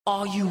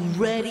Are you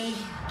ready?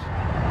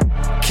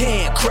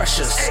 Can crush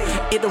us.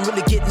 It don't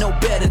really get no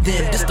better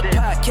than this the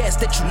podcast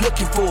that you're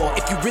looking for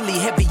if you're really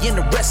heavy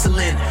into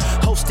wrestling.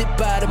 Hosted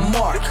by the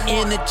Mark.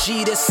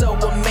 Energy that's so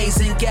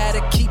amazing.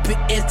 Gotta keep it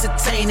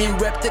entertaining.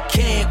 Rep the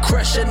Can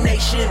Crusher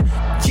Nation.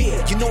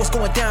 Yeah, you know what's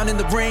going down in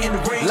the ring.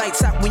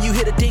 Lights out when you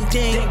hit a ding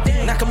ding.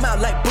 Knock 'em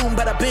out like boom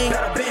bada bing.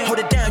 Hold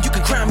it down, you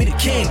can crown me the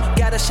king.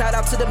 Got a shout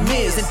out to the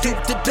Miz and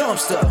Duke the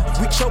Dumpster.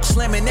 We choke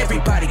slamming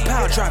everybody.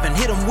 Power driving,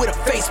 hit 'em with a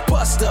face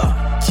buster.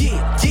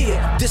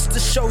 Yeah, this the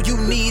show you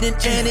need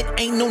and it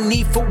ain't no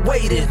need for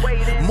waiting.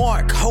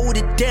 Mark, hold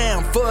it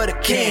down for the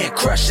Can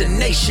Crusher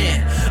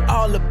Nation.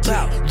 All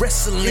about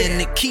wrestling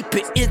and keep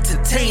it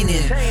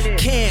entertaining.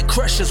 Can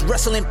Crushers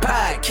Wrestling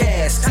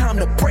Podcast. Time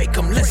to break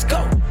 'em, let's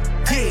go.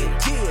 Yeah.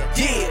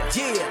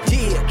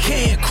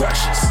 Can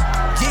Crushers.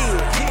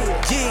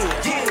 Yeah.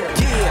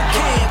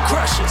 Can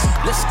Crushers,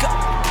 let's go.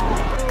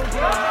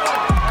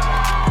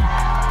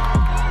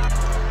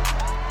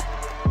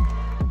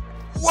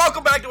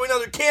 Welcome back to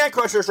another Can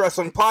Crushers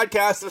Wrestling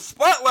Podcast, the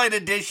Spotlight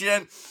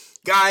Edition.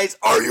 Guys,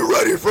 are you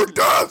ready for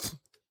death?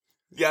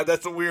 Yeah,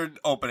 that's a weird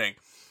opening.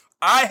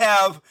 I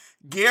have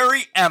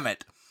Gary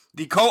Emmitt,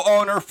 the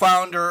co-owner,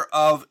 founder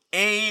of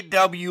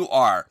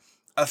AWR,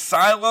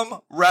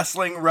 Asylum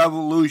Wrestling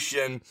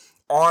Revolution,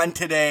 on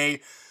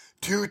today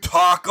to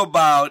talk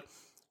about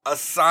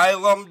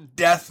Asylum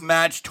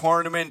Deathmatch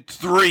Tournament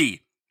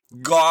 3,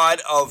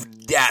 God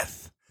of Death.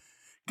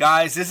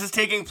 Guys, this is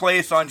taking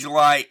place on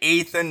July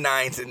 8th and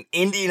 9th in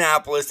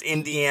Indianapolis,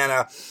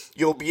 Indiana.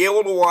 You'll be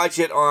able to watch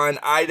it on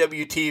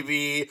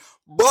IWTV,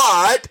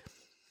 but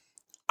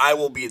I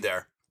will be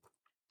there.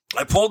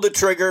 I pulled the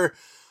trigger.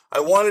 I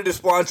wanted to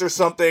sponsor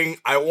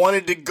something. I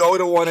wanted to go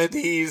to one of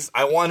these.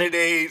 I wanted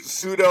a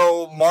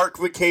pseudo Mark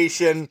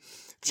vacation.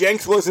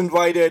 Jenks was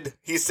invited.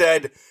 He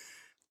said,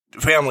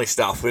 family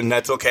stuff, and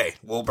that's okay.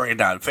 We'll bring it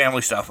down.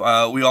 Family stuff.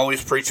 We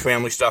always preach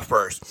family stuff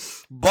first.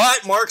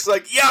 But Mark's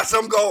like, yes,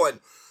 I'm going.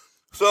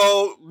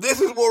 So this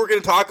is what we're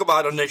going to talk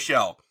about on this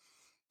show.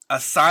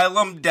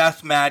 Asylum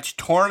Deathmatch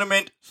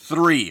Tournament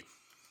 3.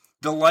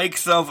 The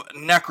likes of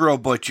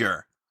Necro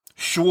Butcher,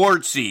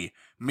 Schwartzy,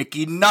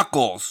 Mickey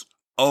Knuckles,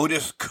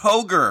 Otis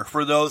Coger,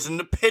 for those in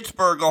the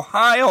Pittsburgh,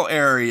 Ohio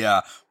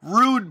area,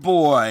 Rude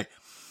Boy,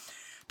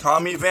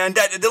 Tommy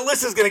Vandetta. The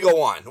list is going to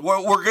go on.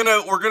 We're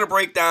gonna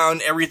break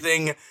down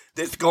everything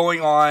that's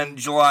going on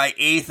July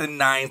 8th and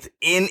 9th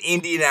in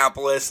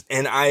Indianapolis,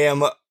 and I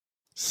am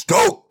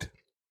stoked.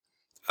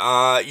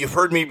 You've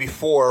heard me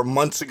before,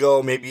 months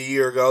ago, maybe a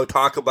year ago,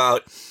 talk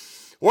about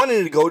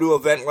wanting to go to an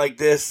event like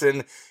this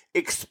and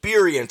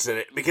experience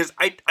it, because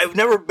I've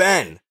never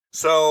been.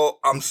 So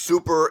I'm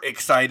super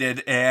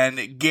excited,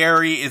 and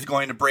Gary is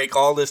going to break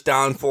all this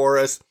down for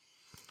us.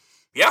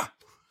 Yeah,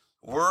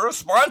 we're a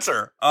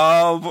sponsor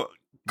of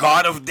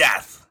God of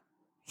Death.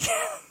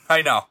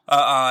 I know.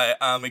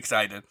 I'm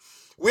excited.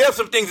 We have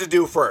some things to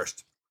do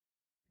first.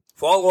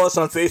 Follow us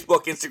on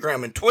Facebook,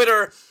 Instagram, and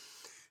Twitter.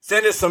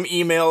 Send us some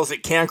emails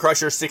at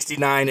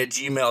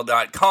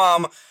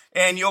cancrusher69@gmail.com,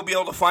 and you'll be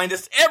able to find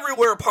us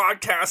everywhere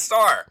podcasts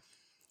are,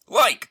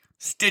 like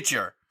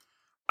Stitcher,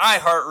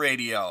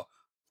 iHeartRadio,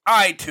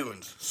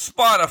 iTunes,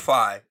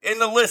 Spotify,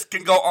 and the list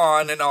can go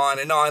on and on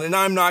and on, and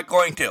I'm not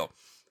going to.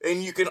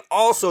 And you can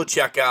also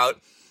check out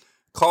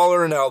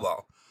Collar and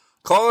Elbow.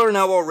 Collar and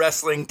Elbow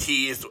Wrestling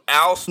Tees.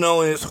 Al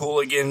Snow and his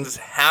hooligans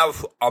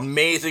have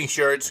amazing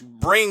shirts.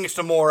 Bring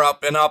some more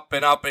up and up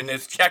and up, and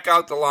just check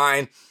out the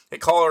line at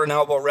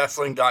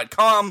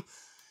collarandelbowwrestling.com.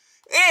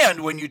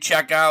 And when you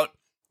check out,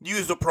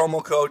 use the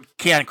promo code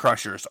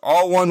CANCRUSHERS.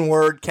 All one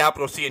word,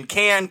 capital C in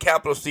Can,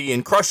 capital C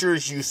in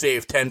Crushers. You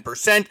save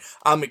 10%.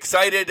 I'm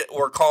excited.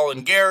 We're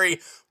calling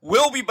Gary.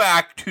 We'll be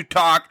back to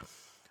talk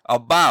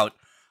about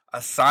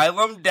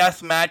Asylum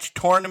Deathmatch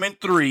Tournament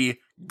 3,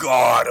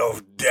 God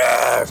of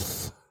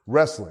Death.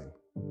 Wrestling.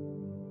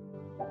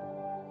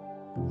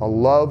 A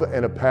love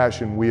and a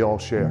passion we all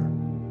share.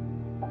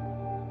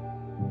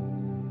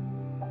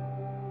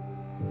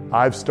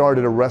 I've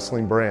started a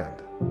wrestling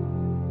brand.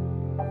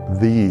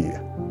 The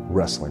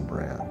wrestling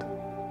brand.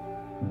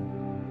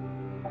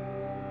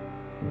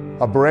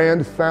 A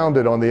brand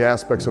founded on the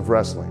aspects of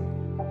wrestling.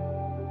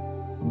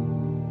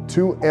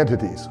 Two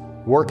entities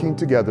working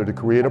together to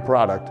create a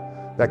product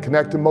that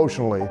connect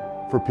emotionally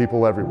for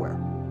people everywhere.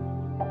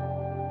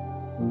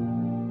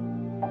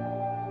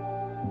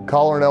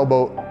 Collar and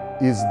Elbow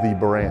is the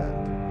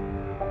brand.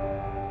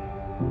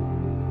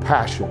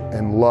 Passion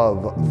and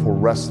love for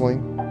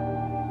wrestling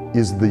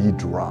is the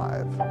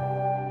drive.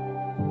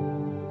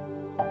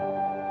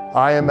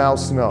 I am Al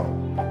Snow,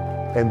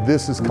 and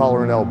this is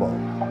Collar and Elbow,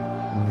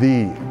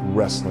 the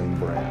wrestling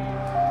brand.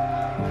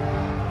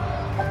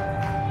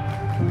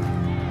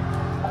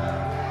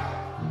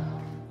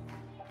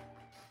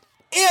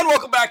 And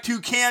welcome back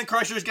to Can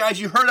Crushers, guys.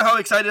 You heard how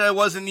excited I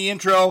was in the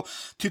intro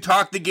to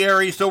talk to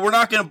Gary, so we're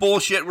not going to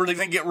bullshit. We're going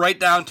to get right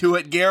down to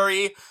it.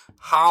 Gary,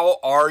 how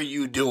are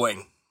you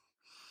doing?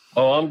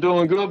 Oh, I'm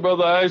doing good,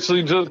 brother. I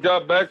actually just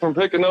got back from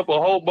picking up a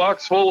whole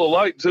box full of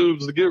light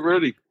tubes to get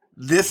ready.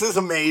 This is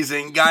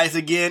amazing. Guys,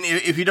 again,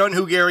 if you don't know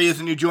who Gary is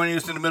and you're joining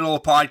us in the middle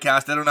of a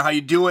podcast, I don't know how you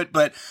do it,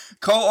 but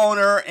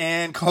co-owner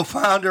and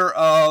co-founder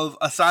of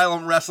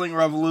Asylum Wrestling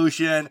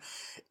Revolution,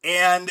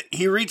 and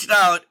he reached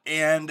out,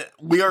 and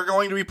we are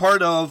going to be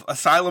part of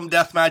Asylum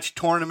Deathmatch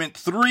Tournament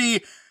 3,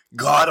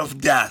 God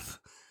of Death.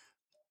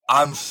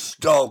 I'm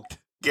stoked,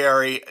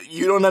 Gary.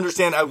 You don't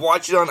understand. I've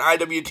watched it on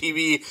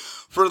IWTV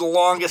for the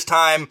longest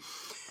time.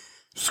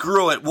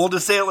 Screw it. We'll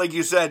just say it like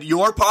you said.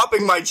 You're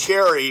popping my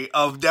cherry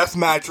of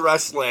deathmatch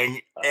wrestling,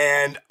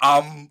 and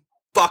I'm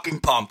fucking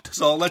pumped.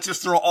 So let's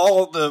just throw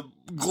all the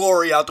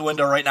glory out the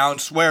window right now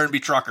and swear and be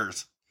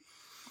truckers.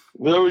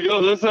 There we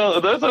go.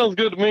 That sounds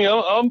good to me.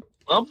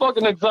 I'm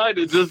fucking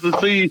excited just to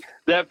see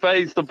that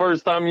face the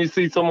first time you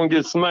see someone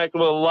get smacked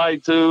with a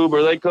light tube,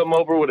 or they come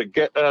over with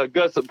a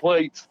gusset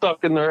plate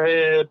stuck in their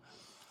head.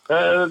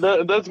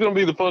 That's going to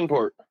be the fun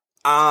part.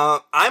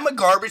 I'm a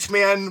garbage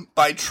man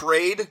by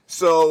trade,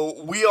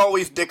 so we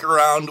always dick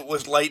around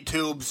with light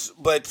tubes,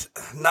 but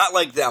not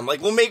like them.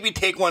 Like, we'll maybe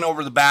take one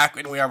over the back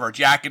when we have our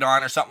jacket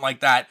on or something like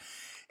that,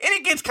 and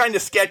it gets kind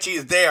of sketchy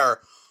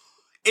there.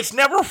 It's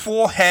never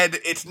full head.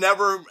 It's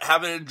never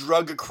having a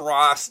drug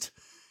across.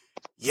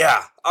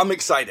 Yeah, I'm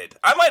excited.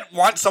 I might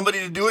want somebody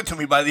to do it to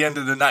me by the end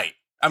of the night.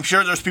 I'm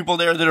sure there's people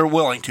there that are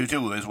willing to,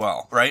 too, as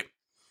well, right?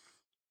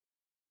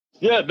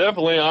 Yeah,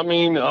 definitely. I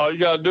mean, all you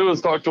got to do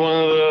is talk to one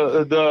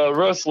of the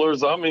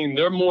wrestlers. I mean,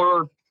 they're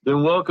more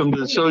than welcome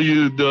to show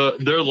you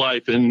their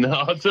life. And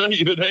I'll tell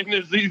you, it ain't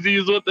as easy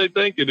as what they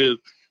think it is.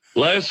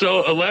 Last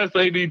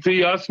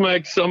ADT, I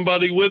smacked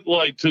somebody with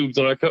light tubes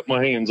and I cut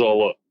my hands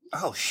all up.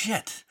 Oh,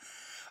 shit.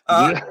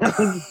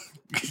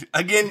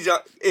 Again,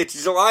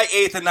 it's July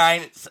 8th and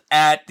 9th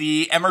at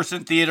the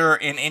Emerson Theater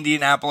in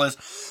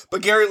Indianapolis.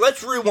 But, Gary,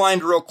 let's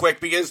rewind real quick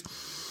because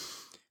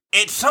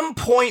at some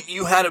point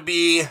you had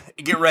to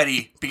get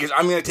ready, because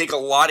I'm going to take a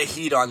lot of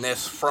heat on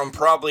this from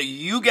probably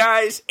you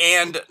guys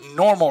and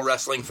normal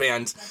wrestling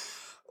fans.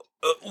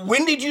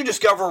 When did you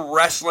discover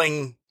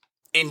wrestling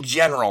in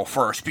general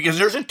first? Because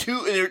there's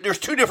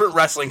two different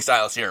wrestling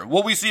styles here.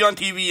 What we see on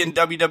TV in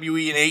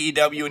WWE and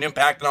AEW and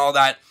Impact and all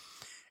that,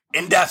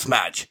 and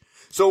Deathmatch.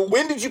 So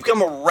when did you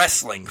become a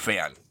wrestling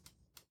fan?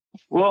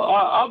 Well,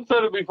 I've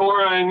said it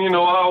before, and, I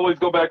always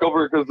go back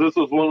over it because this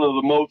is one of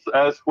the most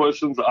asked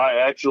questions I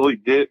actually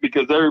get,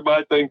 because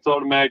everybody thinks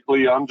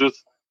automatically I'm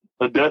just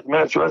a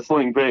deathmatch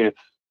wrestling fan.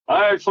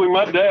 My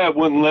dad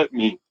wouldn't let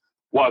me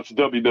watch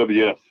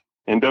WWF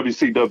and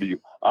WCW.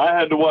 I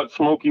had to watch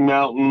Smoky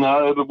Mountain.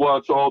 I had to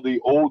watch all the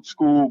old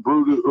school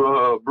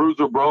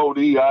Bruiser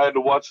Brody. I had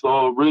to watch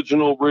the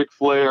original Ric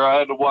Flair. I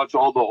had to watch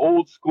all the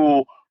old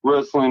school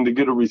wrestling to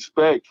get a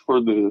respect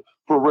for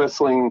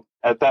wrestling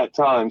at that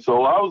time.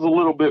 So I was a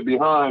little bit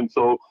behind.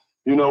 So,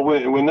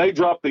 when they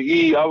dropped the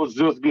E, I was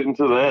just getting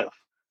to the F.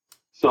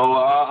 So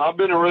I've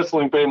been a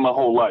wrestling fan my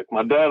whole life.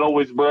 My dad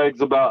always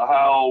brags about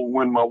how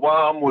when my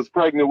mom was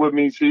pregnant with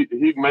me,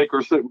 he'd make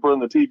her sit in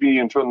front of the TV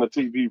and turn the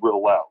TV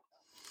real loud.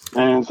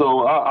 And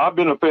so I've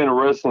been a fan of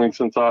wrestling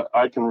since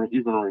I can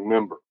even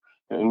remember.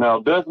 And now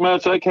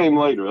deathmatch, that came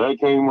later. That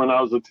came when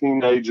I was a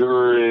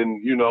teenager,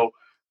 and,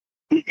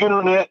 the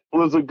internet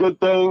was a good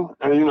thing,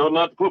 and,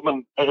 not to put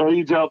my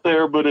age out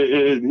there, but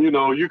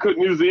you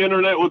couldn't use the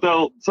internet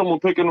without someone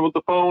picking up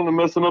the phone and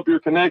messing up your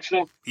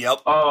connection.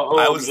 Yep,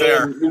 I was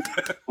there.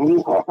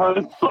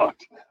 It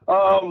sucked.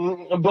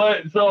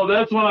 But so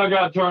that's when I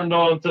got turned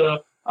on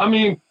to. I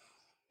mean,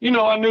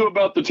 I knew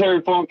about the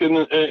Terry Funk and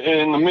the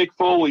Mick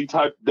Foley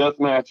type death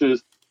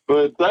matches,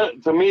 but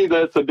that, to me,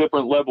 that's a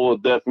different level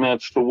of death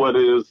match to what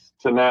is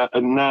to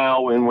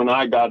now. And when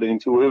I got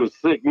into it, it was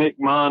Sick Nick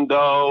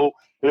Mondo.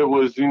 It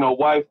was,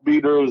 wife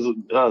beaters,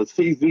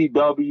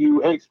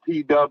 CZW,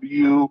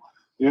 XPW.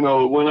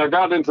 When I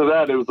got into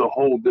that, it was a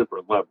whole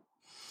different level.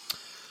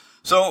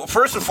 So,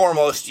 first and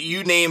foremost,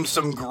 you named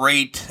some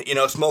great,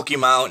 Smoky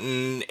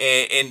Mountain,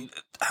 and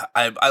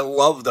I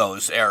love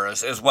those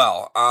eras as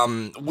well.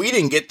 We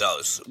didn't get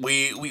those.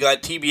 We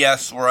got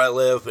TBS where I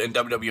live and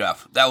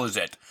WWF. That was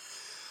it.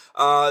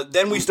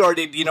 Then we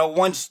started,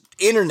 once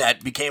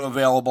internet became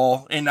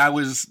available and I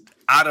was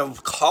out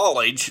of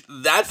college,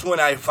 that's when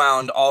I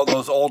found all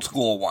those old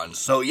school ones.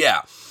 So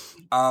yeah,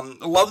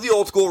 love the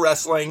old school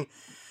wrestling.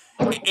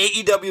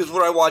 AEW is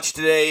what I watch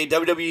today.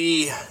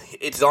 WWE,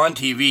 it's on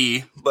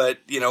TV, but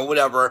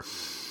whatever.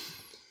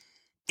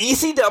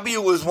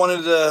 ECW was one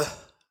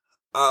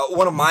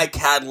of my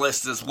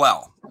catalysts as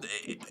well.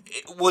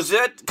 Was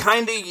that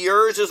kind of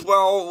yours as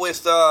well?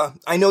 With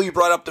I know you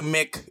brought up the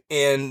Mick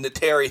and the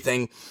Terry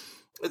thing.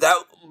 That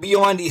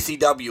beyond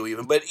ECW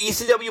even, but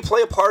ECW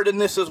play a part in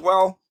this as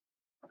well.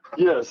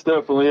 Yes,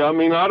 definitely. I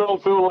mean, I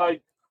feel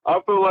like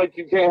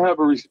you can't have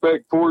a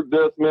respect for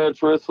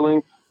deathmatch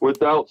wrestling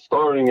without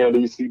starting at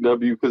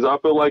ECW, because I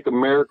feel like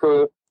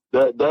America,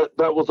 that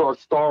was our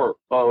start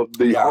of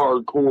the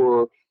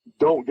hardcore,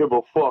 don't give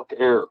a fuck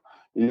era.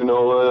 A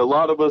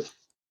lot of us,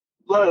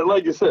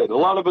 like you said, a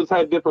lot of us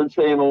had different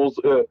channels.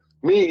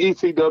 Me,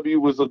 ECW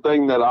was the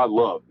thing that I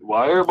loved.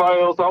 While everybody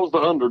else, I was the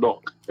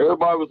underdog.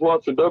 Everybody was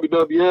watching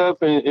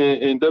WWF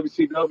and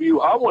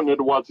WCW. I wanted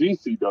to watch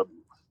ECW.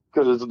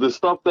 because the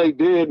stuff they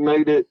did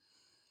made it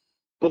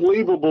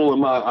believable in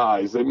my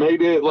eyes. It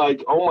made it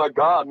like, oh my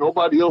God,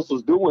 nobody else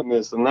is doing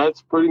this. And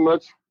that's pretty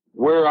much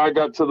where I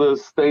got to the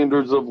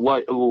standards of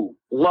like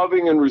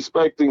loving and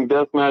respecting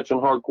deathmatch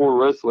and hardcore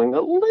wrestling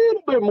a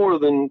little bit more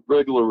than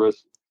regular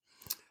wrestling.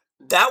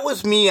 That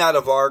was me out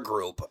of our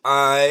group.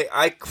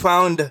 I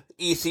found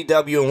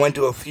ECW and went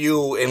to a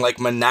few in like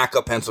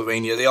Monaca,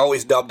 Pennsylvania. They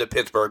always dubbed it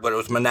Pittsburgh, but it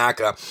was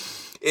Monaca.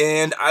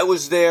 And I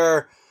was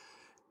there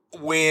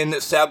when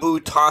Sabu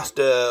tossed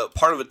a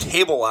part of a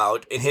table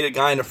out and hit a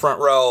guy in the front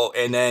row,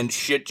 and then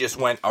shit just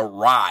went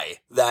awry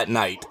that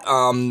night.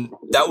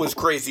 That was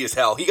crazy as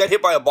hell. He got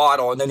hit by a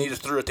bottle, and then he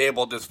just threw a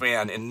table at this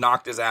fan and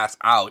knocked his ass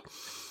out.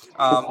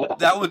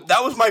 That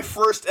was my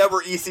first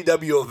ever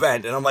ECW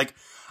event, and I'm like,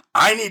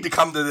 I need to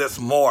come to this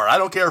more. I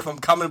don't care if I'm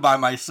coming by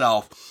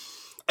myself.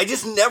 I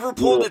just never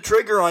pulled the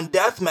trigger on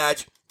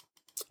deathmatch.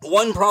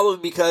 One, probably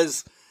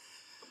because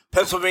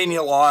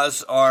Pennsylvania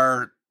laws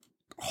are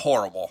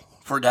horrible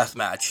for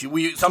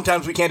deathmatch.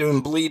 Sometimes we can't even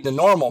bleed the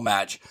normal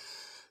match.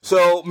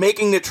 So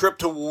making the trip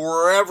to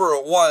wherever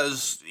it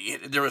was,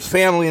 there was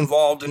family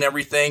involved and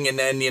everything, and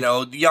then,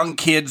 the young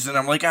kids, and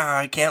I'm like,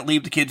 I can't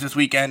leave the kids this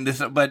weekend.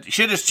 But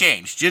shit has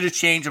changed.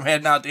 I'm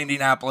heading out to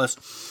Indianapolis.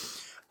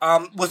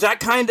 Was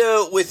that kind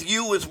of with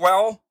you as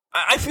well?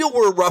 I feel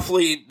we're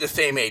roughly the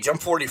same age. I'm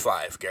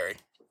 45, Gary.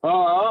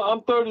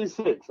 I'm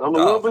 36. I'm a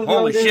little bit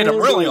holy younger shit, than I'm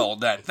you, really but-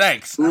 old then.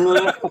 Thanks.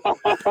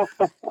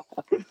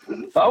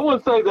 I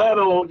wouldn't say that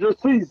old. You're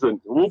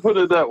seasoned. We'll put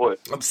it that way.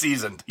 I'm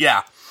seasoned.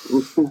 Yeah.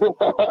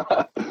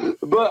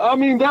 But I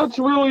mean, that's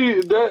really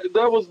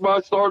that was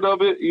my start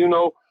of it.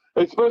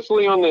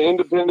 Especially on the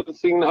independent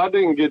scene. I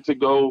didn't get to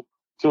go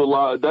to a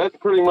lot. That's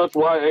pretty much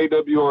why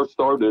AWR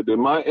started. In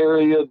my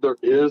area, there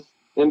is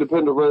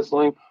independent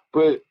wrestling,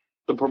 but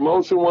the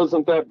promotion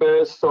wasn't that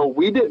best, so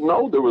we didn't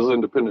know there was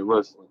independent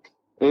wrestling.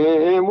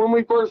 And when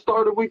we first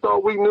started, we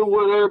thought we knew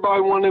what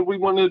everybody wanted. We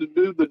wanted to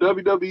do the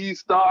WWE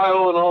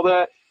style and all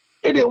that.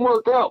 It didn't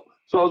work out.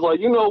 So I was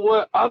like, you know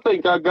what? I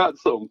think I got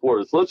something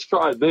for us. Let's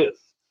try this.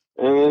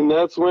 And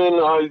that's when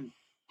I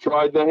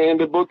tried the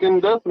handed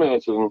booking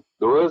deathmatch. And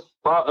the rest,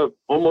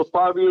 almost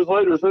 5 years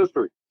later, is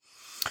history.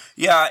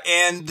 Yeah,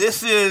 and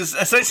this is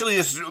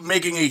essentially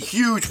making a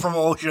huge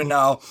promotion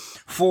now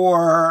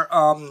for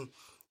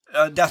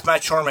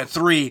Deathmatch Tournament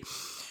 3.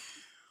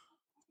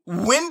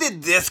 When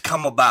did this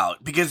come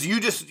about? Because you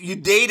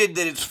dated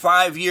that it's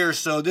 5 years,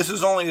 so this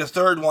is only the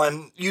third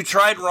one. You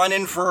tried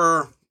running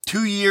for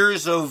 2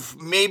 years of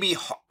maybe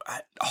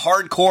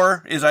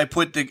hardcore, as I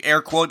put the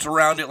air quotes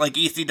around it, like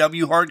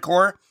ECW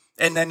hardcore,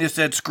 and then you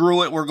said,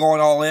 screw it, we're going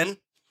all in?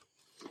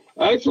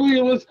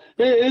 Actually,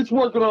 it's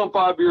working on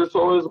 5 years,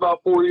 so it was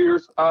about 4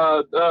 years.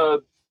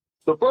 The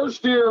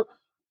first year,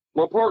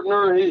 my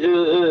partner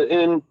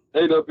in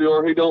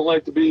AWR, he don't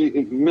like to be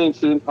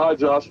mentioned. Hi,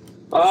 Josh.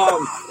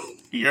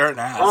 You're an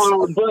ass.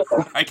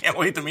 I can't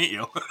wait to meet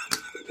you.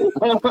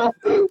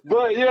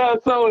 But yeah,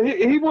 so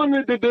he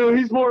wanted to do.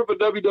 He's more of a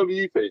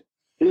WWE fan.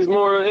 He's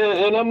more,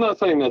 and I'm not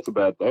saying that's a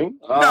bad thing.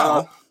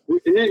 No.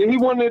 He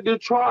wanted to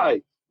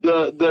try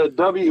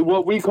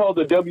what we call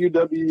the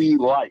WWE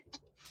light.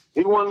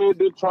 He wanted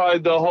to try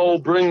the whole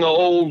bring the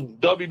old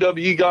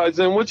WWE guys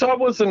in, which I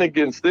wasn't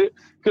against it,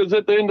 because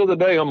at the end of the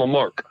day, I'm a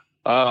mark.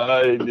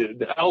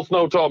 Al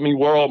Snow taught me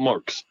we're all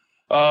marks.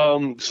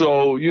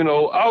 So,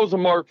 I was a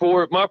mark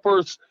for it. My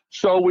first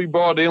show we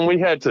brought in, we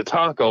had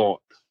Tatanka on.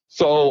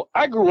 So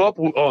I grew up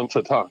on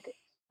Tatanka.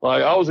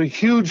 Like, I was a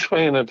huge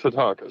fan of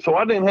Tatanka. So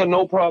I didn't have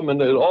no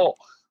problem in it at all.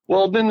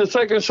 Well, then the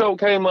second show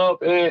came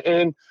up,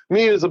 and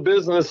me as a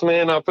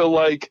businessman, I feel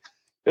like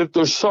if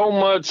there's so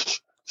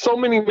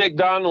many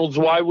McDonald's,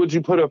 why would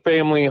you put a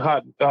family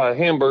hot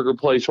hamburger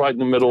place right in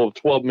the middle of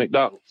 12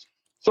 McDonald's?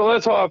 So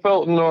that's how I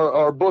felt in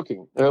our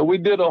booking. We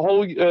did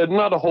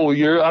not a whole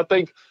year. I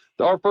think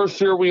our first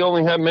year we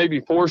only had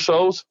maybe 4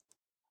 shows,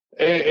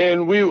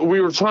 and we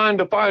were trying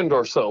to find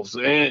ourselves.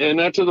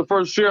 And after the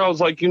first year, I was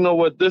like, you know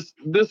what, this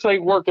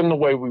ain't working the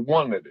way we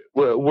wanted it.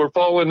 We're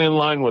falling in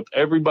line with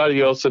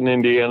everybody else in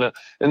Indiana,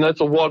 and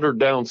that's a watered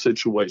down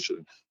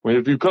situation.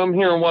 If you come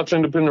here and watch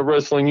independent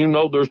wrestling,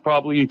 there's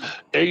probably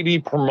 80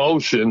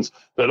 promotions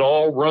that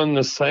all run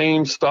the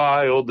same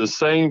style, the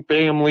same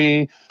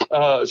family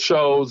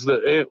shows.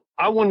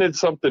 I wanted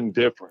something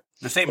different.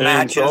 The same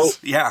matches,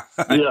 yeah.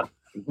 Yeah.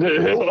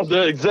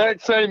 The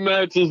exact same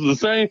matches, the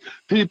same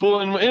people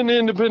in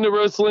independent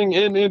wrestling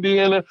in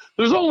Indiana.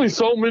 There's only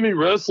so many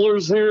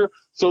wrestlers here.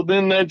 So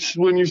then that's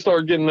when you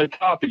start getting the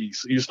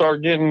copies. You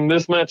start getting,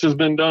 this match has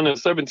been done in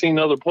 17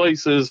 other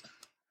places.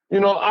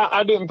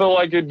 I didn't feel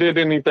like it did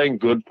anything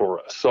good for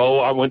us. So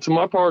I went to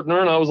my partner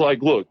and I was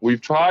like, look,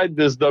 we've tried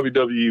this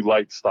WWE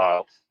light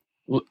style.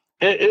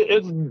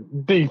 It's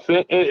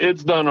decent.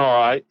 It's done all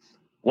right.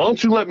 Why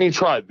don't you let me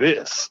try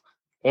this?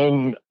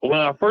 And when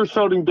I first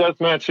showed him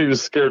deathmatch, he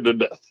was scared to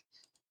death.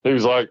 He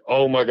was like,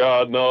 oh my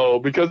God, no.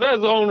 Because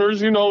as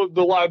owners,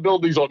 the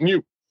liability's on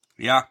you.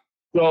 Yeah.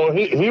 So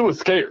he was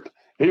scared.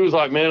 He was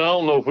like, man, I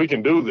don't know if we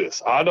can do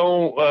this. I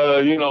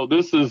don't,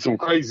 this is some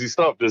crazy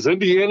stuff. Does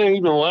Indiana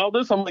even allow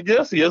this? I'm like,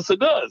 yes, it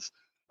does.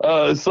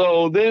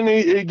 So then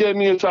he gave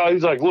me a shot.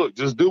 He's like, look,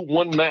 just do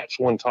one match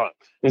one time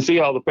and see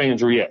how the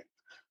fans react.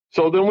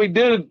 So then we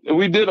did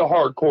a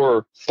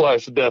hardcore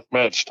 / death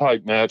match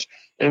type match,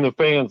 and the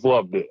fans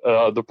loved it.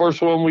 The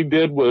first one we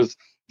did was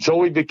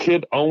Joey the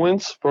Kid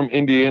Owens from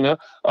Indiana,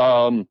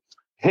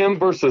 him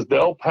versus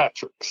Del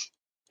Patricks.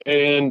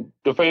 And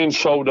the fans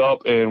showed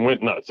up and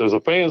went nuts. As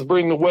the fans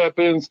bring the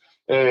weapons,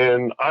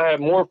 and I had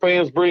more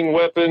fans bring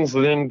weapons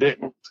than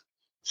didn't.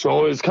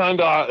 So it's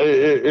kind of,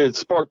 it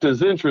sparked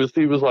his interest.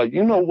 He was like,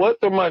 you know what,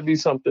 there might be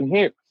something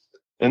here.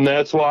 And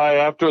that's why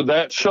after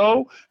that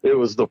show, it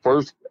was the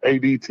first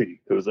ADT.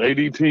 It was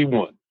ADT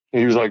 1.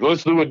 He was like,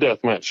 let's do a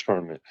deathmatch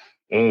tournament.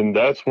 And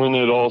that's when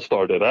it all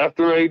started.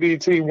 After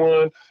ADT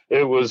 1,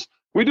 it was,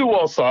 we do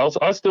all styles.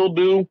 I still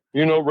do,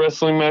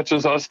 wrestling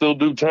matches. I still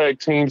do tag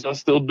teams. I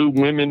still do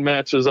women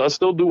matches. I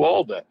still do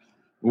all that.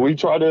 We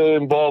try to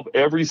involve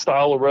every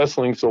style of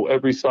wrestling so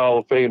every style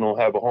of fan will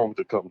have a home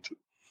to come to.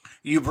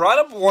 You brought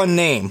up one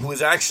name who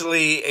is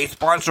actually a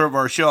sponsor of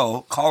our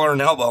show, Collar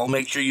and Elbow.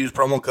 Make sure you use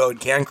promo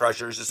code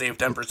CanCrushers to save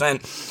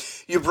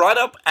 10%. You brought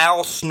up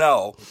Al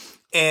Snow,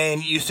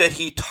 and you said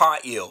he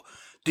taught you.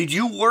 Did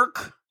you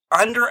work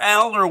under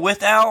Al or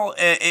with Al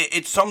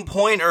at some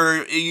point, or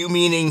are you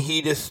meaning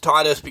he just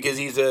taught us because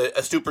he's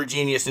a super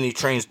genius and he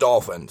trains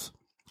dolphins?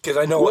 Because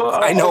I know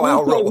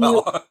Al real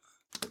well.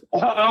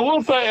 I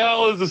will say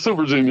Al is a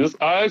super genius.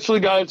 I actually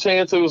got a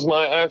chance. It was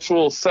my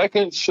actual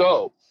second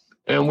show.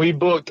 And we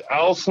booked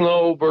Al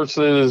Snow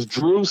versus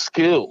Drew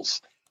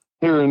Skills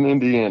here in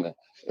Indiana.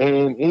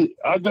 And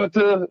I got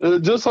to,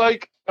 just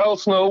like Al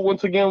Snow,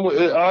 once again,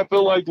 I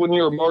feel like when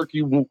you're a mark,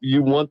 you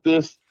want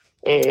this.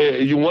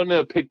 You want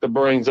to pick the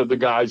brains of the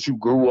guys you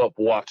grew up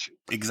watching.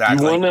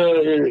 Exactly. You want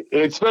to,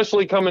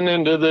 especially coming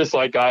into this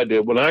like I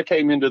did. When I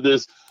came into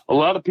this, a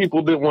lot of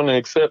people didn't want to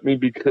accept me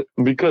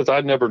because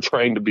I never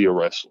trained to be a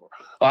wrestler.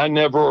 I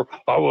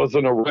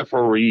wasn't a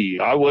referee.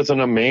 I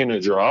wasn't a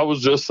manager. I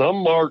was just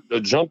some mark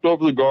that jumped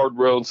over the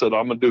guardrail and said,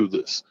 I'm going to do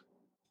this.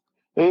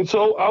 And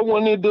so I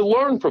wanted to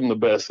learn from the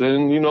best.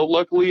 And,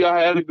 luckily I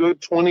had a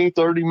good 20,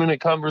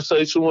 30-minute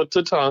conversation with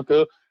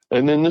Tatanka.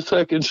 And then the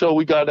second show,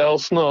 we got Al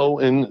Snow,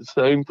 and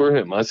same for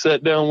him. I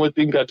sat down with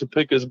him, got to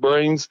pick his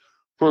brains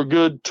for a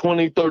good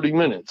 20, 30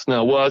 minutes.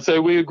 Now, will I say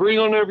we agree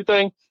on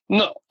everything?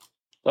 No.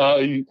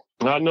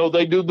 I know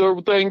they do their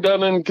thing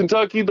down in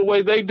Kentucky the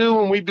way they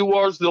do, and we do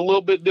ours a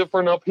little bit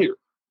different up here.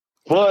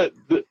 But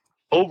the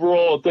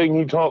overall thing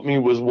he taught me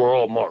was we're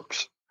all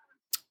marks.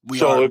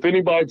 If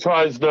anybody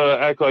tries to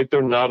act like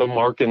they're not a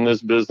mark in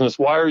this business,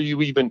 why are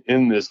you even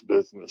in this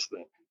business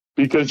then?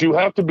 Because you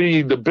have to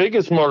be the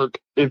biggest mark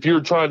if you're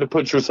trying to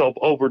put yourself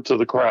over to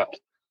the crowd.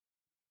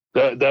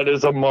 That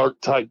is a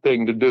mark type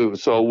thing to do.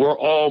 So we're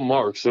all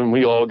marks, and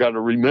we all got to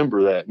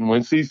remember that. And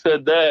when she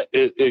said that,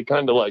 it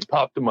kind of like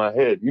popped in my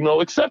head,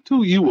 accept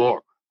who you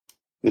are.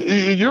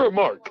 You're a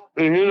mark,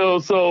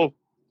 so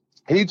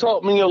he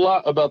taught me a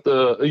lot about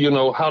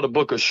how to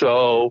book a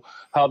show,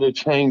 how to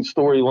change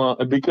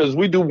storyline, because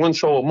we do one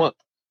show a month.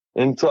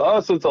 And to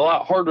us, it's a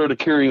lot harder to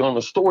carry on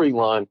a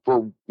storyline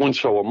for one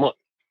show a month.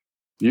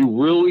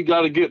 You really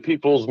got to get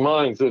people's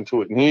minds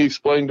into it. And he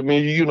explained to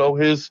me,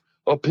 his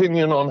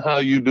opinion on how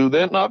you do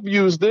that, and I've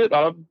used it.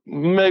 I've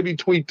maybe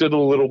tweaked it a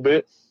little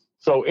bit.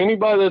 So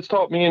anybody that's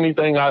taught me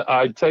anything,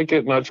 I take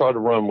it and I try to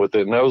run with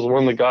it. And that was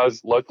one of the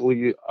guys,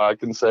 luckily, I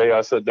can say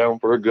I sat down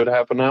for a good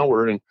half an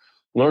hour and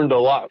learned a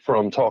lot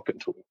from talking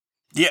to him.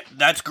 Yeah,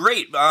 that's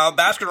great.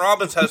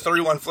 Baskin-Robbins has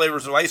 31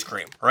 flavors of ice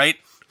cream, right?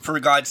 For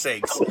God's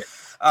sakes.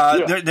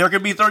 There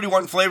could be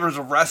 31 flavors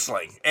of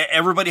wrestling.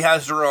 Everybody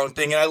has their own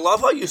thing. And I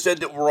love how you said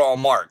that we're all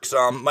marks.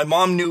 My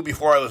mom knew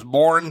before I was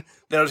born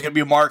that I was going to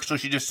be a mark, so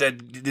she just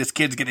said, this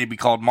kid's going to be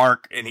called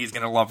Mark, and he's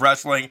going to love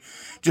wrestling.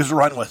 Just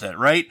run with it,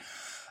 right?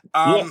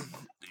 I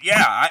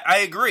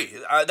agree.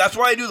 That's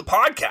why I do the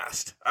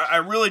podcast. I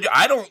really do.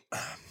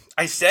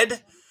 I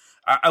said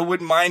I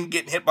wouldn't mind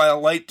getting hit by a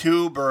light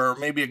tube or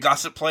maybe a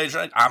gusset plate.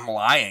 I'm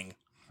lying.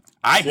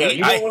 I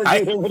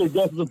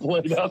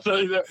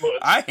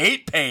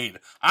hate pain.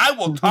 I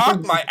will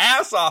talk my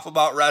ass off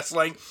about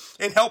wrestling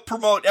and help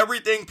promote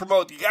everything.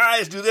 Promote you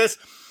guys, do this.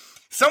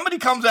 Somebody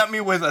comes at me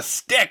with a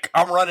stick,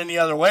 I'm running the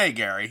other way,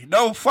 Gary.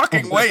 No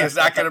fucking way is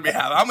that going to be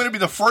happening. I'm going to be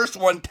the first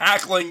one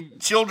tackling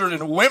children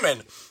and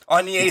women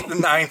on the 8th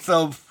and 9th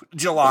of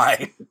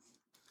July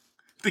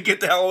to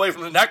get the hell away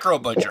from the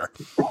Necro Butcher.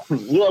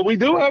 Yeah, we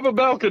do have a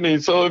balcony,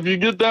 so if you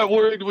get that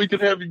worried, we can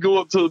have you go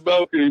up to the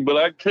balcony. But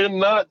I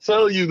cannot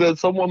tell you that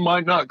someone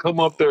might not come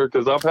up there,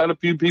 because I've had a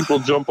few people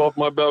jump off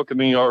my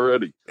balcony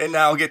already. And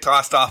now get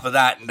tossed off of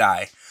that and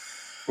die.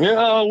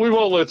 Yeah, we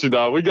won't let you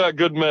die. We got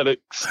good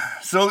medics.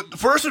 So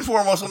first and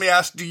foremost, let me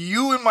ask, do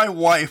you and my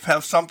wife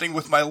have something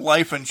with my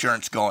life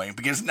insurance going?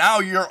 Because now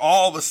you're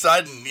all of a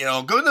sudden,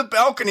 go to the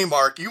balcony,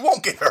 Mark. You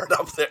won't get hurt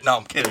up there. No,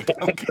 I'm kidding.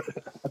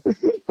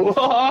 Well,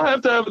 I'll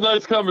have to have a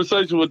nice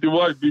conversation with your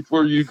wife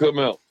before you come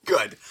out.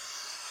 Good.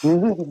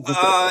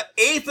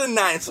 8th and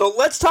 9th. So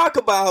let's talk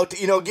about,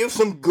 give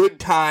some good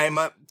time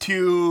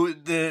to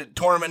the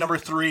tournament number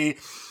 3.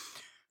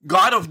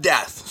 God of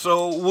Death.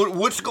 So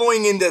what's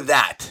going into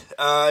that?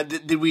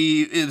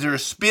 Is there a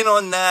spin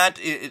on that?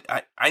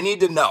 I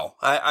need to know.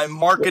 I'm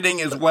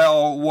marketing as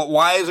well.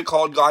 Why is it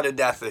called God of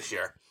Death this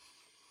year?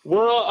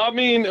 Well, I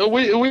mean,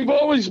 we've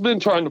always been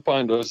trying to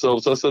find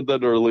ourselves. I said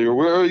that earlier.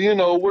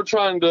 We're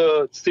trying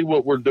to see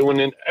what we're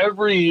doing. And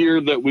every year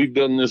that we've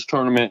done this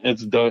tournament,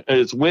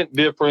 it's went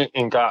different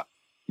and got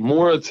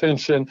more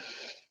attention.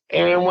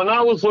 And when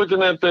I was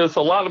looking at this,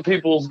 a lot of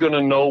people's going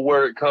to know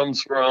where it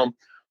comes from.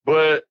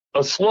 But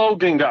a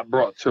slogan got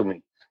brought to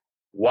me.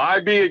 Why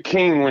be a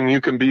king when you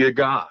can be a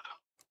god?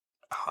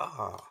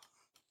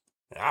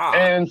 Yeah.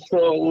 And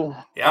so,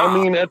 yeah. I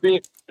mean, at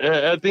the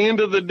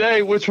end of the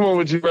day, which one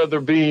would you rather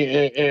be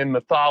in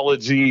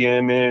mythology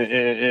and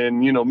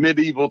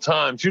medieval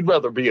times? You'd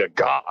rather be a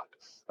god.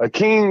 A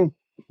king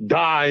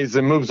dies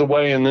and moves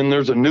away, and then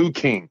there's a new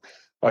king.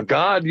 A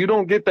god, you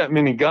don't get that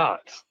many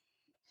gods.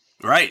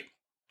 Right.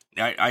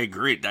 I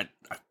agree.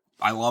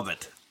 I love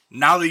it.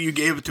 Now that you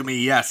gave it to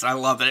me, yes, I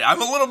love it.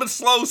 I'm a little bit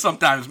slow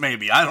sometimes,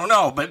 maybe. I don't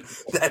know, but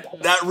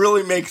that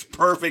really makes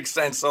perfect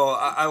sense. So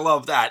I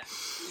love that.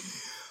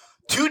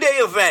 2-day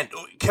event.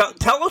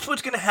 Tell us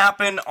what's going to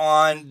happen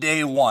on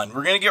day one.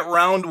 We're going to get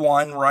round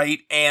one,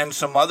 right, and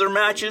some other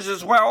matches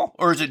as well,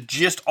 or is it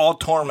just all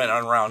tournament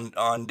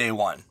on day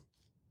one?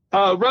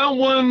 Round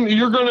one, day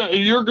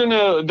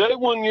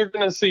one, you're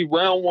gonna see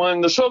round one.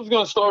 The show's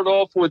gonna start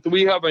off with,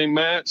 we have a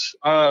match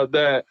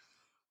that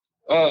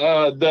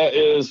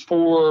is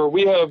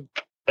we have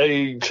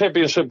a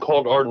championship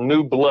called our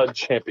New Blood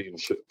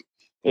Championship.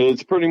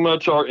 It's pretty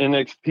much our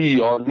NXT,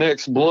 our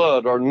next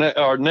blood,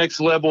 our next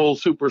level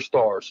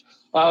superstars.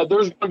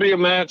 There's going to be a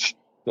match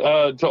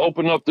to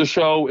open up the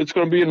show. It's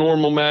going to be a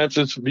normal match.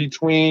 It's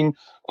between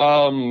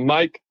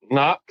Mike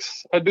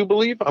Knox, I do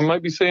believe. I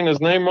might be saying his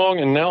name wrong,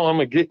 and now I'm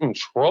going to get in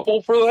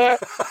trouble for that.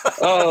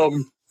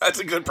 That's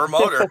a good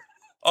promoter.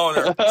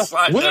 Owner. We'll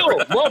scratch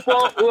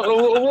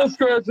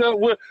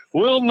that.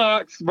 Will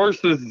Knox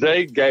versus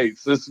Zay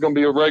Gates. This is going to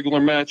be a regular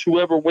match.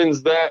 Whoever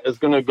wins that is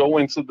going to go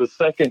into the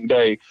second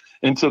day,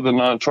 into the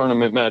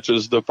non-tournament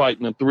matches, to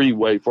fight in a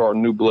three-way for our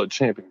New Blood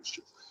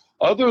Championship.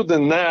 Other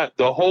than that,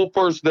 the whole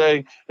first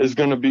day is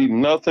going to be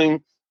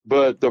nothing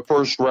but the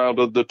first round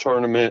of the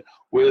tournament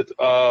with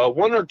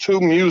one or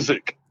two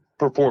music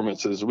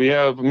performances. We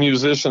have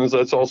musicians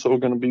that's also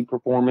going to be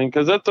performing,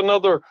 because that's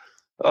another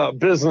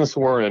business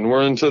we're in.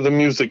 We're into the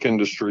music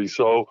industry,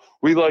 so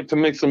we like to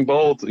mix them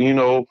both.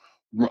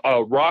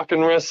 Rock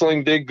and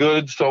wrestling did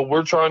good, so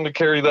we're trying to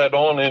carry that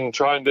on and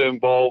trying to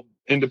involve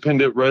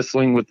independent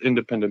wrestling with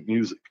independent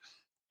music.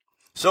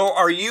 So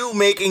are you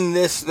making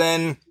this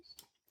then,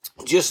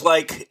 just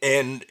like,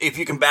 and if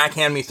you can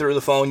backhand me through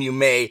the phone, you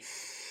may,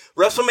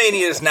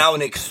 WrestleMania is now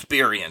an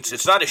experience.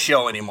 It's not a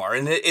show anymore,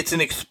 and it's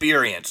an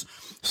experience.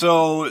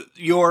 So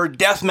your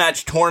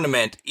deathmatch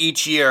tournament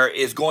each year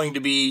is going to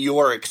be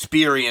your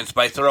experience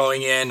by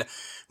throwing in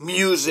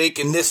music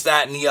and this,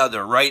 that, and the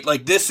other, right?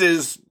 Like this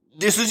is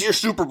your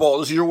Super Bowl,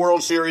 this is your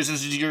World Series,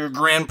 this is your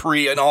Grand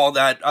Prix, and all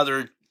that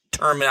other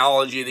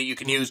terminology that you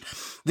can use.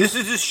 This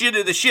is the shit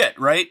of the shit,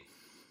 right?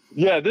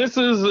 Yeah, this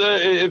is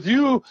if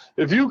you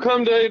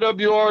come to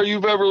AWR,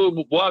 you've ever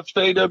watched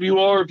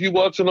AWR, if you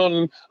watch it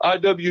on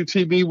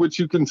IWTV, which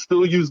you can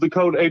still use the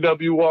code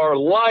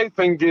AWR Life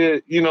and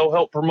get,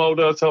 help promote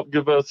us, help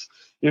give us,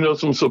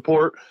 some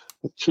support.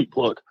 Cheap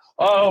plug.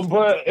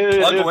 Plug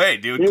away,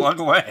 dude.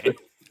 Plug away.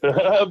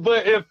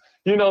 But if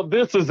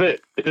this is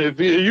it. If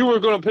you were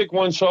going to pick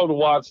one show to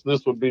watch,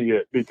 this would be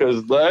it,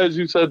 because as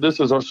you said, this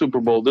is our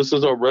Super Bowl. This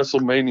is our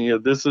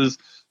WrestleMania. This is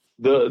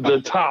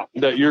the top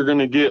that you're going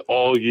to get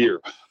all year.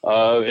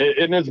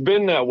 And it's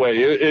been that way.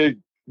 It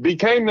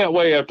became that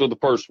way after the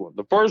first one.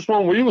 The first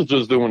one, we was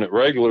just doing it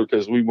regular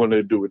because we wanted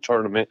to do a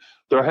tournament.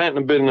 There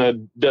hadn't been a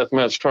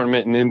deathmatch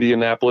tournament in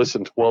Indianapolis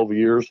in 12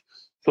 years.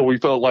 So we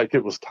felt like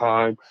it was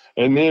time.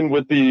 And then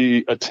with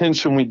the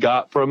attention we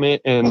got from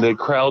it and the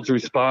crowd's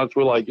response,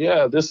 we're like,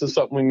 yeah, this is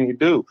something we need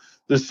to do.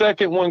 The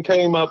second one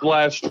came up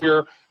last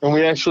year, and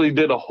we actually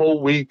did a whole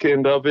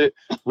weekend of it.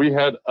 We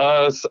had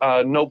us,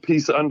 No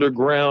Peace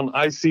Underground,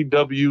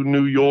 ICW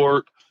New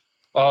York.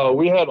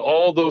 We had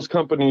all those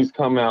companies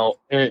come out,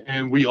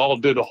 and we all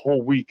did a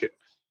whole weekend.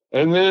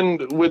 And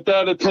then with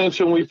that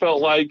attention, we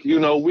felt like,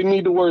 we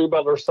need to worry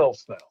about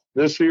ourselves now.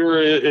 This year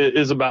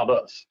is about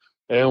us.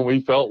 And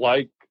we felt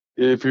like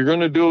if you're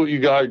going to do it, you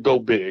got to go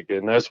big.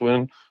 And that's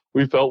when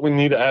we felt we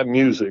need to add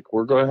music.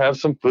 We're going to have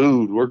some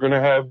food.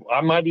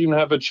 I might even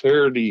have a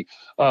charity,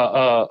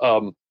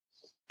 what's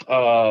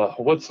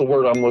the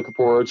word I'm looking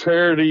for? A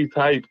charity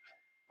type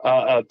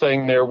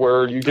thing there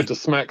where you get to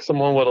smack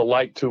someone with a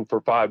light tube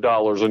for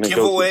 $5 and it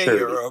goes to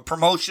charity. Or a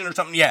promotion or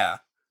something. Yeah.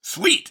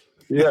 Sweet.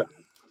 Yeah.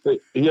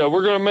 Yeah,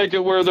 we're going to make it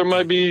where there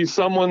might be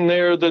someone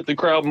there that the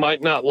crowd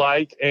might not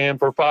like, and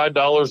for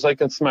 $5, they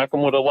can smack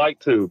them with a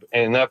light tube,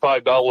 and that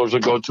 $5 will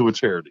go to a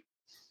charity.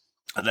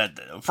 That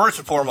first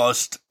and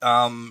foremost,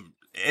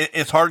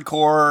 it's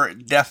hardcore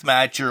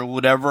deathmatch or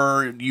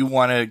whatever you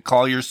want to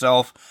call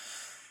yourself.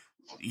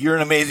 you're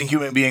an amazing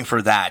human being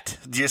for that,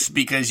 just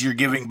because you're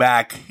giving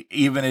back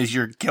even as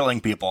you're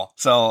killing people.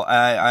 So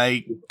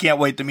I can't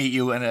wait to meet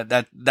you, and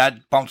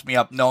that bumps me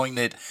up knowing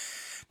that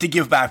to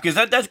give back, because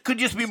that could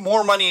just be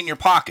more money in your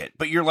pocket,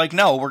 but you're like,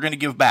 no, we're going to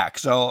give back.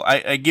 So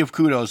I give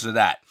kudos to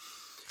that.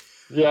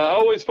 Yeah, I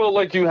always felt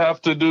like you have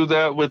to do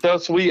that. With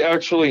us, we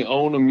actually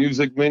own a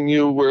music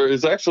venue where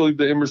it's actually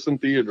the Emerson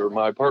Theater.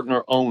 My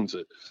partner owns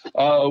it.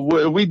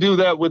 We do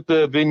that with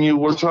the venue.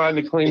 We're trying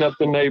to clean up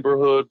the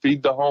neighborhood,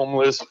 feed the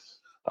homeless.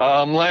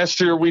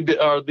 Last year,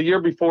 the year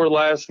before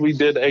last, we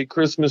did a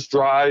Christmas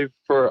drive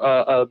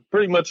for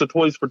pretty much a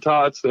Toys for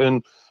Tots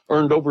and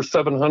earned over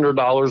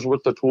 $700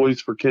 worth of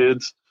toys for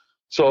kids.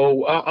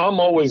 So I'm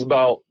always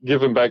about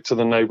giving back to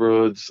the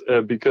neighborhoods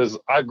because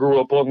I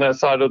grew up on that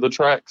side of the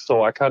track.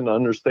 So I kind of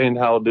understand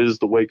how it is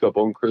to wake up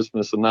on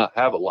Christmas and not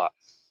have a lot.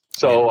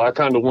 So I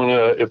kind of want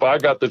to, if I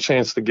got the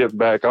chance to give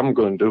back, I'm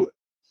going to do it.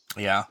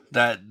 Yeah,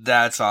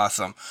 that's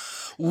awesome.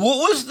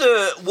 What was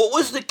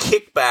the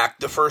kickback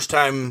the first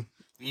time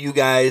you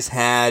guys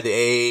had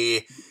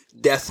a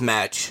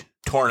deathmatch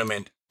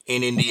tournament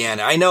in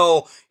Indiana? I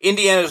know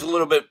Indiana is a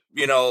little bit,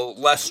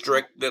 less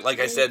strict,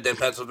 like I said, than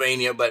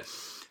Pennsylvania, but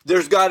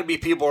there's got to be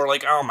people who are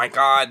like, oh my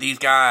God, these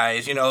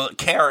guys,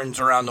 Karens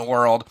around the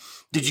world.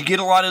 Did you get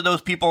a lot of those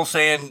people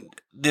saying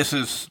this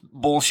is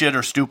bullshit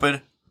or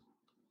stupid?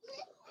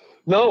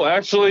 No,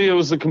 actually, it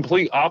was the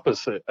complete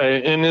opposite.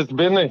 And it's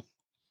been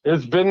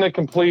the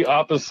complete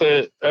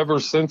opposite ever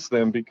since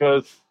then,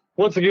 because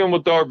once again,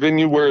 with our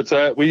venue where it's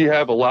at, we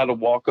have a lot of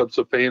walk-ups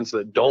of fans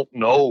that don't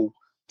know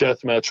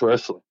deathmatch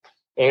wrestling.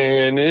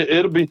 And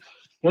it'll be,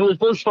 when we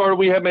first started,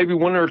 we had maybe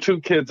 1 or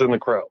 2 kids in the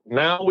crowd.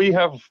 Now we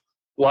have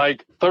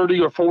like 30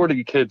 or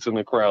 40 kids in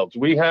the crowds.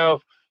 We have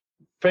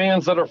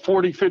fans that are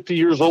 40, 50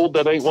 years old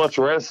that ain't watched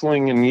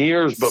wrestling in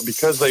years, but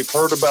because they've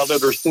heard about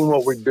it or seen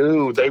what we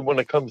do, they want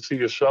to come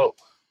see a show.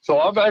 So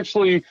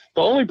the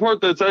only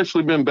part that's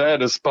actually been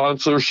bad is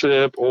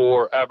sponsorship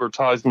or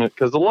advertisement,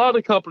 because a lot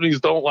of companies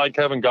don't like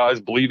having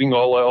guys bleeding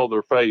all out of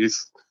their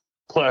face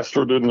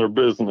plastered in their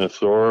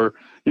business, or,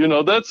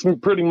 that's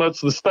pretty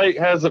much, the state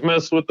hasn't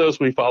messed with us.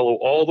 We follow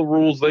all the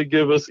rules they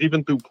give us,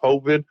 even through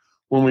COVID.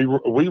 When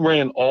we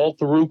ran all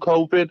through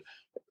COVID,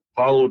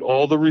 followed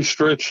all the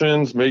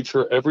restrictions, made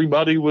sure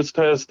everybody was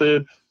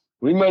tested.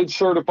 We made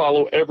sure to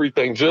follow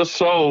everything just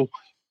so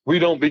we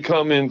don't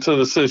become into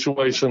the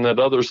situation that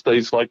other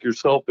states like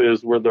yourself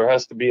is, where there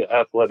has to be an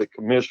athletic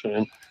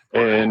commission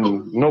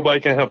and nobody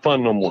can have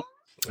fun no more.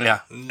 Yeah,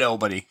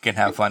 nobody can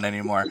have fun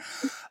anymore.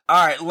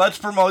 All right, let's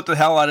promote the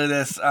hell out of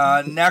this.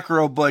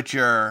 Necro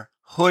Butcher,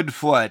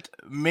 Hoodfoot,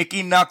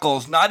 Mickey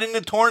Knuckles, not in a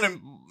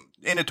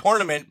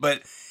tournament,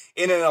 but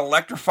in an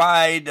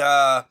electrified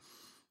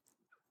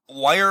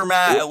wire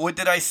mat. What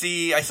did I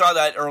see? I saw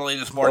that early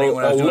this morning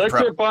when I was doing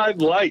prep.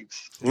 Electrified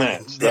lights,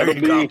 man.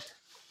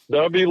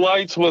 That'll be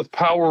lights with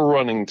power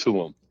running to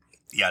them.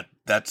 Yeah,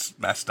 that's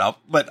messed up,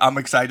 but I'm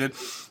excited.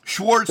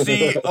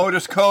 Schwartzy,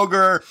 Otis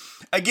Koger.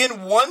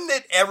 Again, one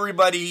that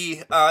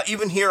everybody,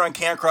 even here on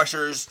Can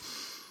Crushers,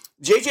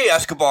 JJ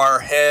Escobar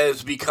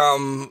has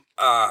become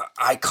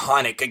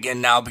iconic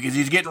again now, because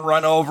he's getting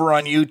run over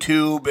on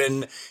YouTube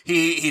and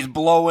he's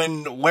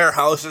blowing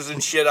warehouses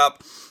and shit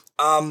up.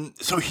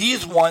 So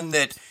he's one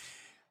that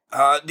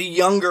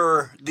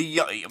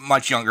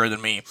much younger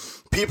than me,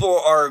 people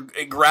are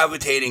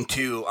gravitating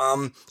to.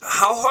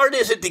 How hard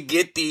is it to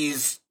get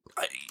these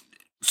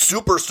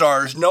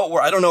superstars,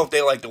 I don't know if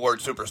they like the word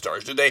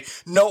superstars, do they,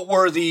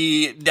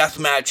 noteworthy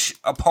deathmatch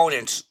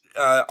opponents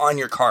on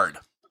your card?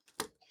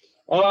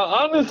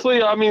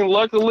 Honestly, I mean,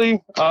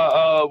 luckily,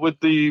 with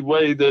the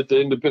way that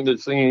the independent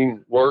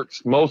scene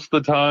works, most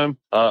of the time,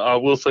 I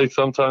will say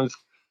sometimes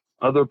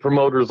other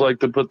promoters like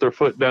to put their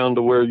foot down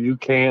to where you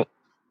can't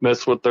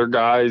mess with their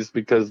guys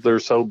because they're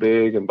so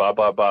big and blah,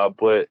 blah, blah.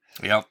 But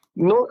yep.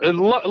 No,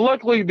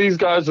 luckily, these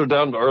guys are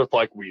down to earth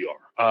like we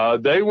are.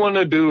 They want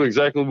to do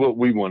exactly what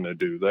we want to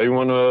do. They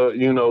want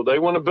to, they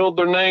want to build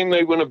their name.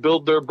 They want to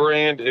build their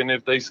brand. And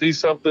if they see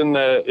something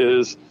that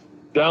is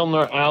down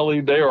their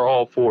alley, they are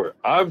all for it.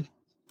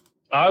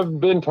 I've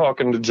been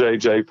talking to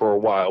JJ for a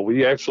while.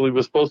 We actually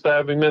was supposed to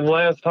have him in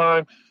last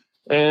time,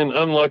 and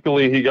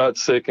unluckily he got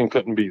sick and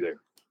couldn't be there.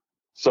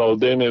 So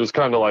then it was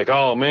kind of like,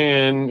 oh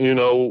man,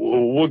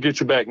 we'll get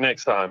you back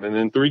next time. And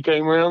then 3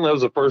 came around. That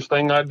was the first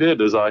thing I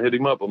did, is I hit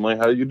him up. I'm like,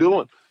 how you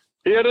doing?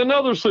 He had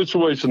another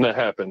situation that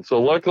happened.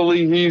 So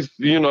luckily he's,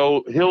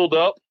 healed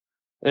up.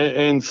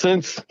 And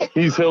since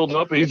he's healed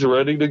up, he's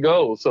ready to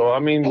go. So, I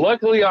mean,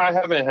 luckily I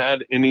haven't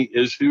had any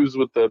issues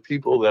with the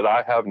people that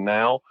I have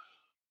now.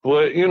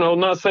 But,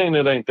 not saying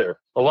it ain't there.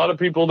 A lot of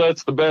people,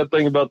 that's the bad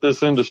thing about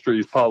this industry,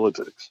 is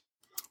politics.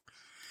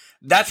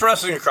 That's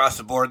wrestling across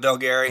the board, though,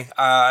 Gary.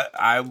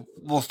 I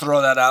will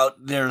throw that out.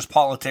 There's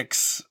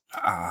politics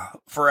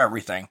for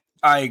everything.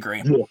 I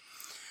agree.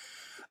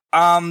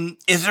 Yeah.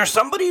 Is there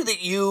somebody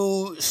that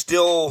you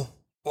still,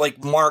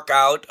 mark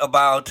out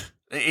about?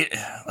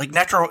 Like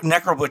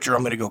Necro Butcher,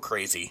 I'm going to go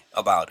crazy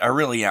about. I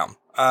really am.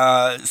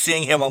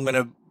 Seeing him, I'm going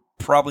to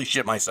probably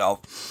shit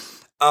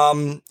myself.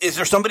 Is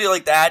there somebody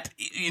like that?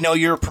 You know,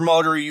 you're a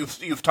promoter.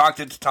 You've talked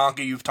to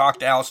Tatanka. You've talked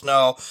to Al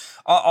Snow.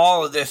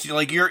 All of this.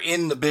 You're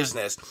in the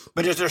business.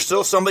 But is there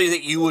still somebody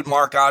that you would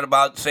mark out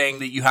about saying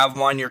that you have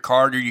them on your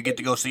card or you get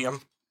to go see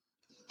them?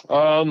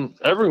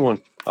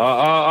 Everyone.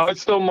 I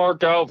still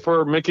mark out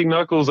for Mickey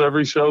Knuckles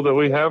every show that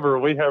we have her.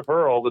 We have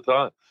her all the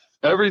time.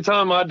 Every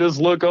time I just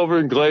look over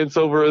and glance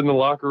over in the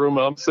locker room,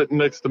 I'm sitting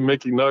next to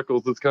Mickey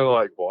Knuckles. It's kind of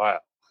like, wow.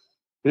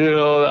 You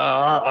know,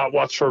 I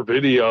watched her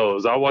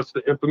videos. I watched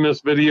the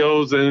infamous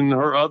videos and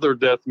her other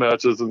death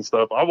matches and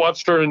stuff. I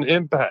watched her in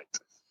Impact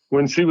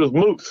when she was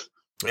Moose.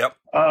 Yep.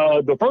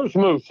 The first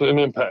Moose in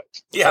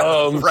Impact.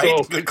 Yeah, right.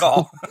 So, good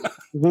call.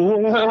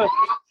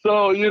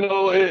 So, you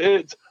know,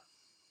 it's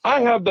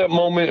I have that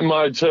moment in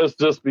my chest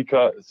just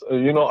because,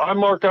 you know, I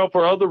mark out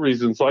for other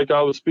reasons. Like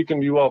I was speaking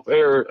to you off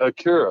air,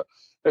 Akira.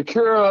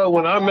 Akira,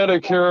 when I met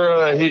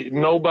Akira,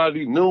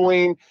 nobody knew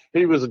him.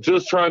 He was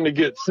just trying to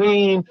get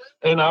seen.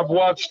 And I've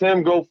watched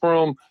him go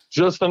from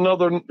just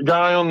another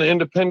guy on the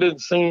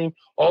independent scene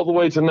all the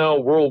way to now a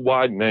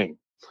worldwide name.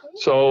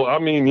 So, I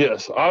mean,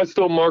 yes, I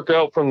still mark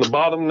out from the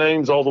bottom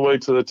names all the way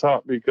to the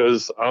top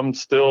because I'm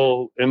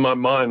still, in my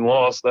mind,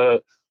 lost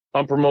that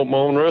I'm promoting my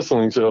own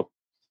wrestling show.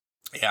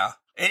 Yeah.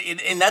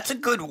 And that's a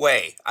good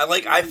way.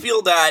 I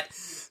feel that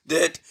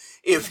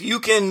if you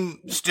can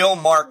still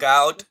mark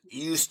out,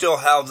 you still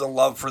have the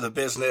love for the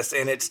business,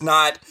 and it's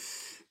not,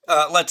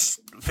 let's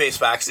face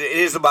facts, it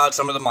is about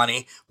some of the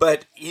money,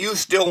 but you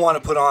still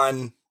want to put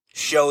on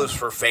shows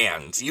for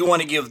fans. You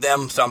want to give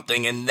them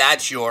something, and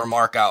that's your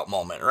mark out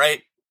moment,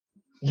 right?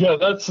 Yeah,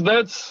 that's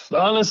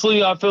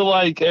honestly, I feel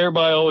like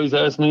everybody always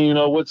asks me, you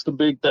know, what's the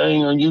big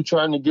thing? Are you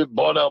trying to get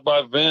bought out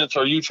by Vince?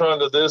 Are you trying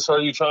to this? Are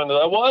you trying to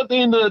that? Well, at the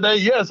end of the day,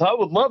 yes, I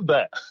would love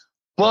that.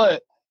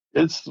 But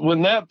it's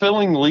when that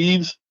feeling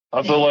leaves,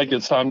 I feel like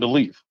it's time to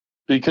leave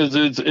because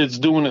it's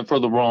doing it for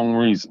the wrong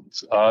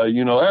reasons.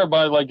 You know,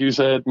 everybody, like you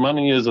said,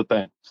 money is a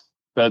thing.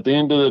 But at the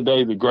end of the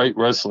day, the great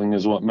wrestling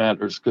is what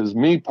matters. Because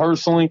me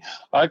personally,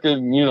 I could,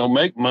 you know,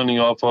 make money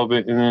off of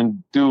it and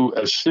then do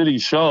a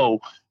shitty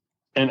show.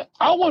 And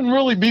I wouldn't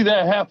really be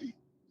that happy.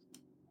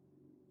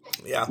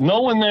 Yeah.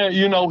 Knowing that,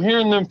 you know,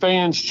 hearing them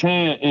fans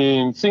chant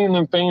and seeing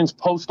them fans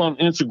post on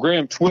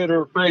Instagram,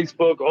 Twitter,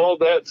 Facebook, all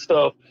that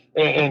stuff,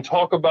 and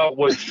talk about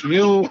what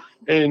you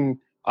and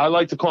I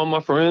like to call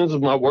my friends,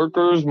 my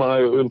workers, my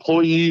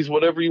employees,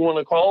 whatever you want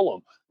to call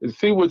them, and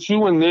see what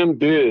you and them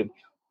did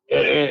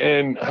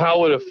and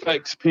how it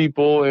affects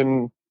people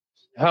and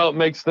how it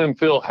makes them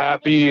feel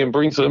happy and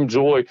brings them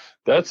joy.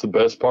 That's the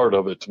best part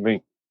of it to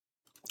me.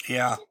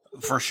 Yeah.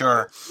 For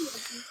sure.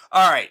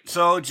 All right,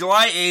 so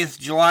July 8th,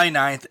 July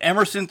 9th,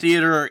 Emerson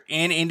Theater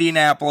in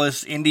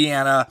Indianapolis,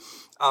 Indiana.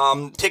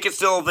 Tickets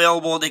still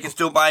available. They can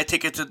still buy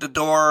tickets at the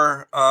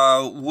door.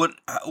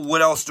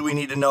 What else do we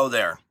need to know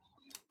there?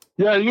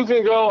 Yeah, you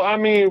can go. I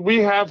mean, we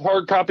have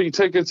hard copy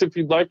tickets if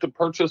you'd like to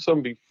purchase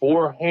them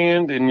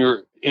beforehand and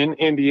you're in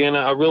Indiana.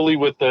 I really,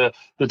 with the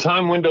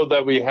time window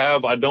that we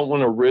have, I don't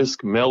want to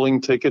risk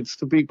mailing tickets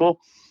to people.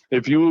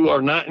 If you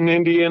are not in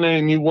Indiana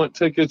and you want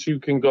tickets, you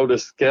can go to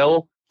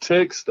Skeltix.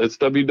 That's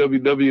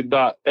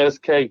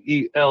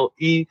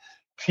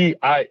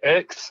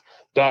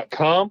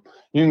www.skeltix.com.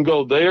 You can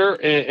go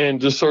there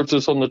and just search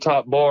us on the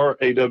top bar,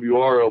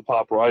 AWR. It'll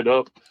pop right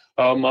up.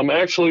 I'm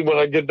actually, when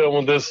I get done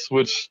with this,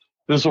 which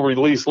this will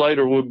release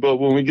later, but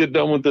when we get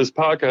done with this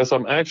podcast,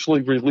 I'm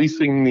actually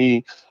releasing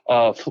the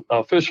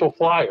official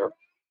flyer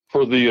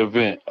for the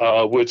event,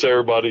 which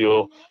everybody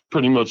will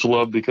pretty much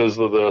love because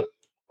of the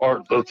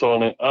art that's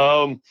on it.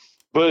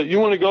 But you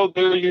want to go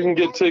there, you can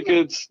get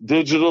tickets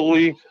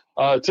digitally.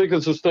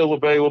 Tickets are still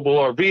available.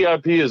 Our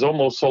VIP is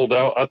almost sold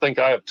out. I think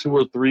I have 2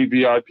 or 3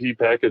 VIP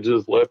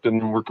packages left,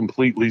 and we're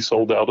completely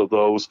sold out of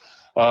those.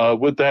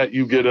 With that,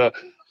 you get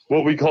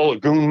what we call a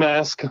goon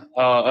mask.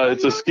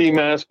 It's a ski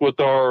mask with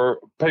our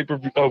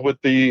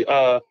with the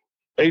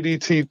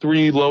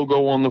ADT3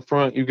 logo on the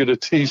front. You get a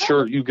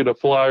T-shirt, you get a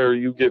flyer,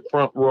 you get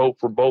front row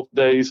for both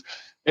days,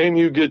 and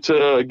you get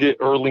to get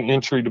early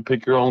entry to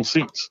pick your own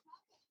seats.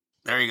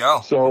 There you go.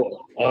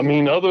 So, I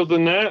mean, other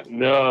than that,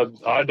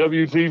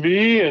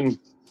 IWTV, and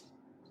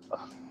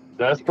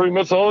that's pretty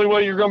much the only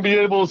way you're going to be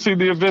able to see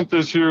the event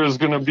this year is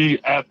going to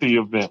be at the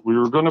event. We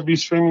were going to be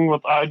streaming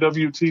with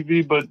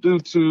IWTV, but due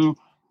to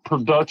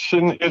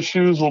production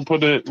issues, we'll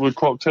put it with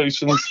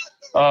quotations,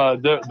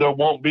 there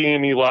won't be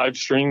any live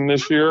stream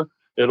this year.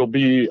 It'll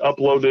be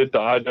uploaded to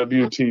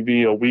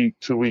IWTV a week,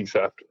 2 weeks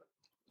after.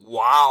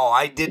 Wow,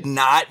 I did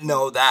not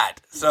know that.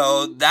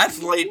 So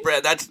that's late,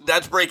 Brad.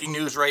 That's breaking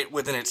news right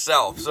within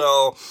itself.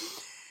 So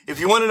if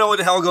you want to know what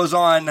the hell goes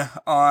on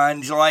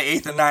July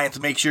 8th and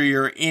 9th, make sure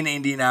you're in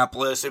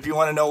Indianapolis. If you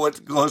want to know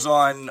what goes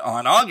on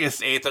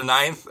August 8th or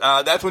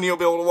 9th, that's when you'll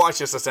be able to watch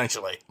this,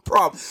 essentially.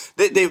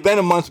 They've been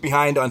a month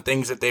behind on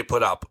things that they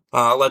put up.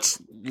 Let's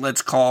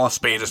call a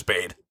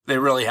spade. They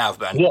really have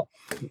been.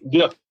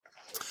 Yeah.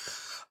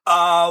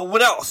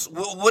 What else?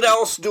 What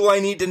else do I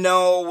need to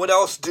know? What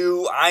else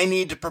do I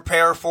need to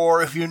prepare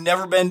for? If you've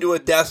never been to a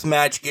death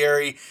match,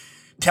 Gary,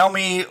 tell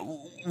me,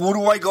 what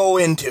do I go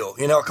into?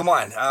 You know, come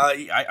on.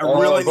 I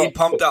really need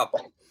pumped up.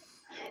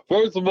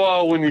 First of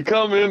all, when you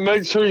come in,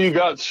 make sure you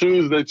got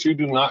shoes that you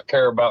do not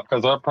care about.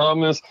 Because I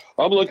promise,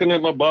 I'm looking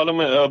at my bottom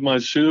of my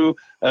shoe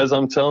as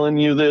I'm telling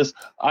you this.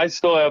 I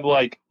still have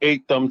like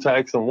 8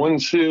 thumbtacks in one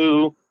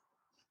shoe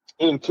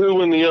and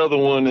 2 in the other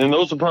one. And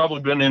those have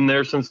probably been in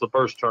there since the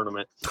first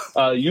tournament.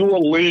 You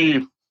will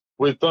leave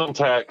with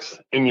thumbtacks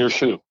in your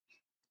shoe.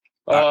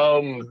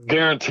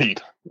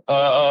 Guaranteed.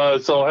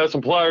 So have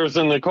some pliers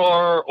in the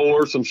car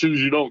or some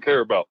shoes you don't care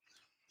about.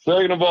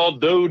 Second of all,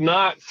 do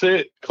not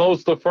sit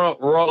close to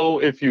front row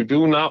if you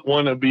do not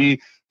want to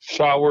be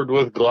showered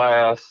with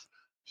glass,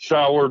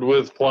 showered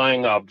with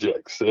flying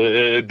objects.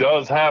 It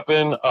does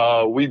happen.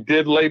 We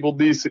did label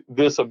this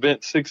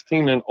event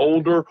 16 and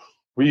older.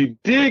 We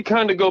did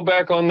kind of go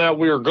back on that.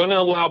 We are going to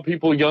allow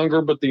people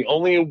younger, but the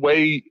only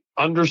way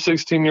under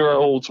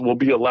 16-year-olds will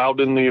be allowed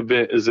in the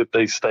event is if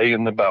they stay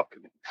in the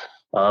balcony.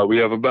 We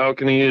have a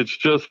balcony. It's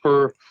just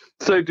for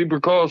safety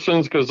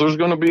precautions because there's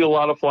going to be a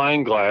lot of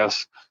flying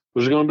glass.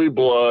 There's going to be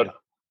blood.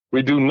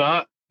 We do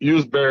not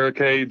use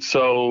barricades.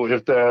 So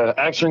if the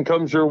action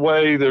comes your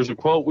way, there's a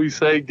quote we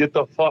say, get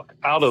the fuck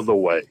out of the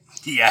way.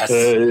 Yes.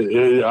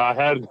 I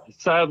had,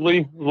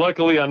 sadly,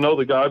 luckily I know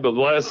the guy, but the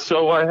last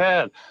show I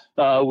had,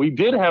 we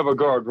did have a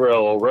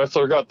guardrail. A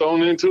wrestler got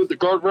thrown into it. The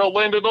guardrail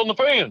landed on the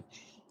fan.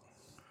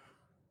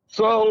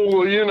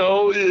 So,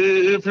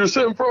 if you're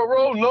sitting front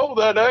row, know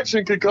that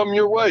action could come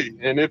your way.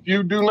 And if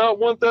you do not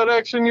want that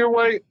action your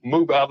way,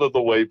 move out of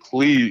the way,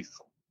 please.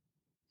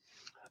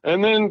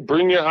 And then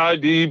bring your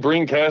ID,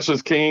 bring cash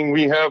is king.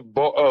 We have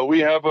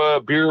a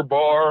beer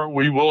bar.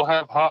 We will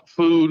have hot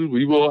food.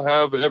 We will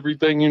have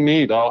everything you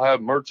need. I'll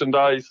have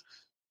merchandise.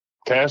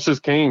 Cash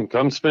is king.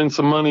 Come spend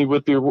some money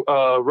with your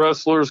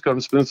wrestlers. Come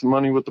spend some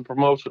money with the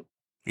promotion.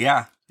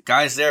 Yeah,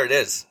 guys, there it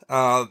is.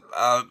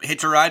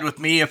 Hitch a ride with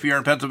me if you're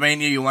in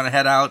Pennsylvania. You want to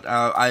head out.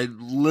 I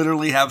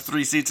literally have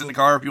 3 seats in the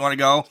car if you want to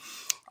go.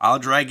 I'll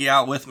drag you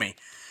out with me.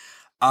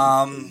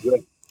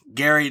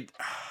 Gary,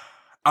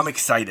 I'm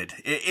excited.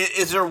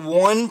 Is there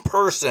one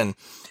person,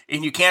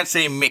 and you can't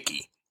say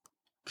Mickey,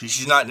 because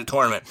she's not in the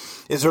tournament.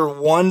 Is there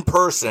one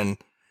person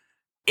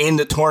in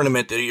the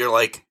tournament that you're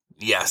like,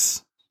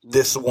 yes,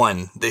 this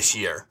one this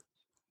year?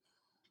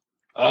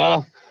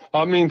 To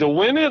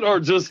win it or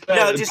just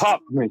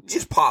pop me?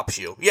 Just pops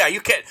you. Yeah,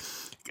 you can't.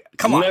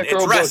 Come on,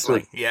 it's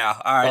wrestling. Yeah,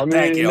 all right,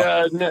 thank you.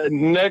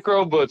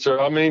 Necro Butcher.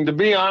 To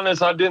be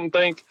honest, I didn't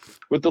think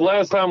with the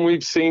last time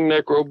we've seen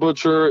Necro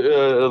Butcher,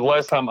 the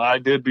last time I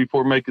did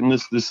before making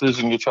this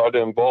decision to try to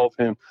involve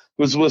him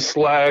was with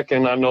Slack,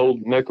 and I know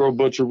Necro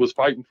Butcher was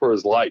fighting for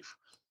his life.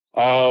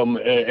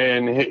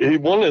 And he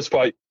won this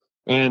fight,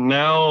 and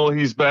now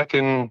he's back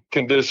in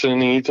condition,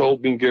 and he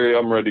told me, Gary,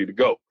 I'm ready to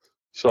go.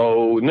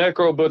 So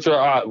Necro Butcher,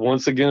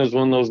 once again, is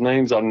one of those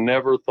names I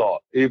never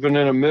thought, even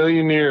in a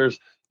million years,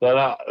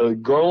 that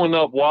growing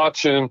up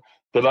watching,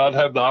 that I'd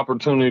have the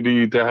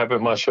opportunity to have at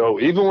my show,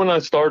 even when I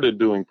started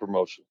doing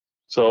promotion.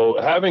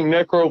 So having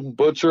Necro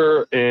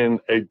Butcher in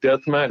a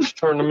deathmatch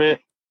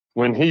tournament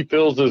when he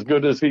feels as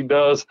good as he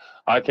does,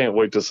 I can't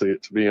wait to see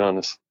it, to be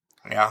honest.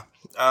 Yeah.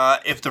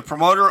 If the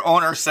promoter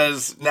owner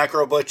says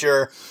Necro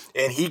Butcher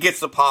and he gets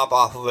the pop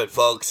off of it,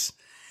 folks,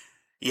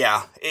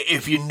 yeah,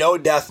 if you know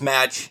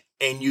deathmatch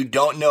and you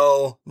don't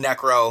know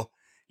Necro,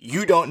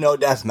 you don't know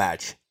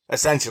deathmatch,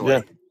 essentially.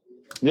 Yeah.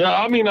 Yeah,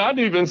 I'd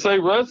even say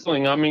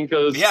wrestling.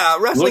 Because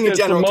wrestling in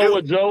general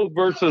Samoa too. Joe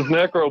versus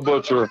Necro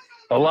Butcher.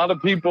 A lot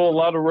of people, a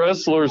lot of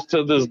wrestlers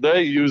to this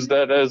day use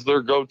that as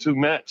their go-to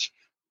match.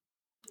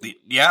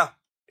 Yeah,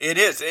 it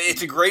is.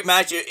 It's a great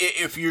match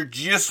if you're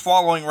just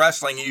following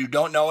wrestling and you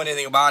don't know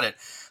anything about it.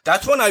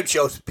 That's when I'd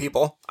show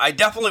people. I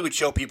definitely would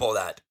show people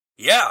that.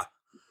 Yeah.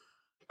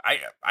 I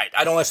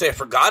don't want to say I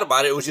forgot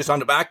about it. It was just on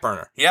the back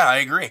burner. Yeah, I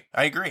agree.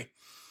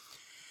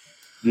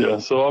 Yeah,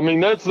 so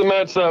that's the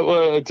match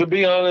that, to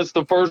be honest,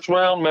 the first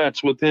round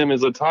match with him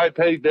is a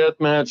Taipei death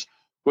match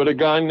with a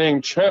guy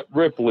named Chet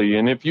Ripley.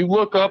 And if you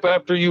look up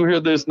after you hear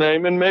this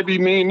name, and maybe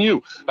me and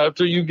you,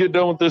 after you get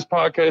done with this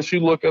podcast, you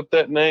look up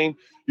that name,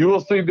 you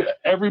will see that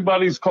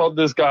everybody's called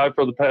this guy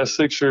for the past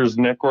 6 years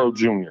Necro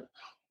Jr.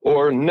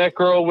 or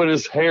Necro with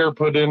his hair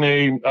put in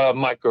a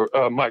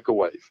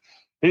microwave.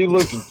 He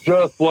looks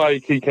just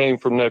like he came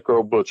from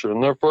Necro Butcher.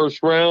 And their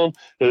first round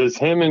is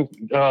him and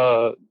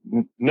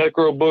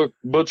Necro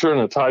Butcher in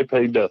a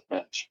Taipei death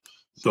match.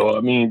 So,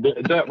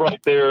 that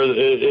right there,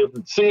 if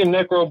seeing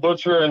Necro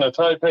Butcher in a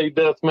Taipei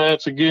death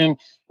match again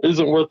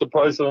isn't worth the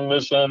price of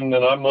admission,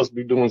 then I must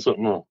be doing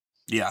something wrong.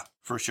 Yeah,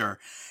 for sure.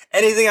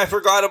 Anything I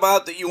forgot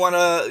about that you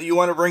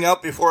wanna bring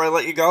up before I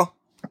let you go?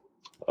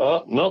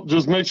 Nope.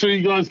 Just make sure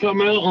you guys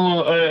come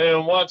out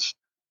and watch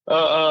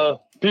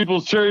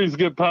people's cherries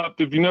get popped.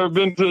 If you've never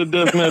been to a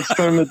deathmatch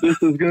tournament,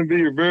 this is going to be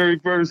your very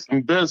first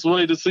and best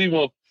way to see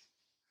one.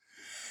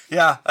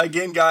 Yeah,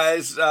 again,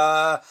 guys,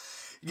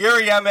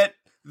 Gary Emmitt,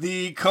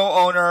 the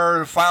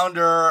co-owner,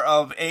 founder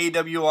of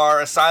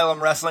AWR,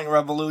 Asylum Wrestling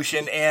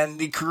Revolution, and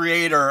the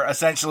creator,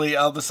 essentially,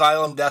 of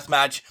Asylum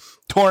Deathmatch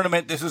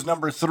Tournament. This is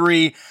number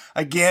 3.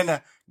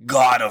 Again,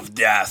 God of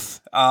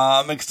Death.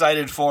 I'm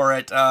excited for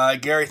it.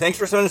 Gary, thanks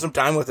for spending some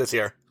time with us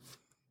here.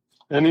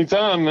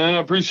 Anytime, man. I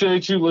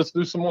appreciate you. Let's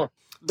do some more.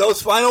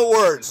 Those final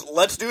words.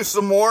 Let's do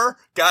some more.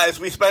 Guys,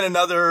 we spent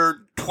another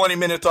 20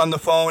 minutes on the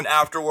phone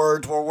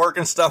afterwards. We're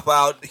working stuff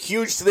out.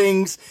 Huge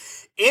things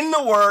in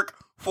the work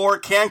for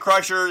Can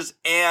Crushers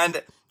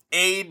and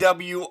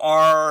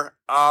AWR.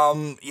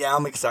 Yeah,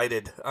 I'm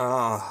excited.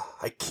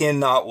 I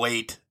cannot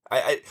wait.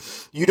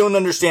 You don't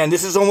understand.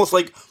 This is almost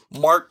like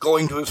Mark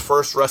going to his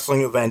first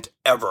wrestling event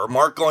ever.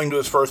 Mark going to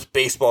his first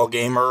baseball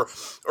game or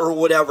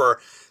whatever.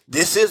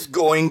 This is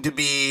going to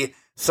be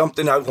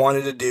something I've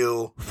wanted to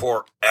do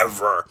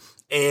forever.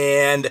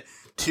 And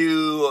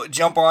to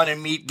jump on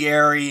and meet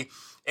Gary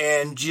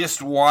and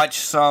just watch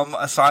some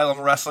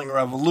Asylum Wrestling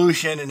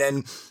Revolution. And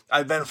then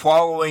I've been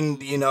following,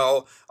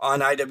 on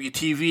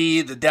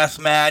IWTV, the death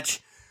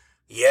match.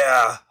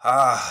 Yeah.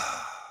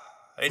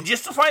 And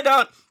just to find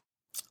out,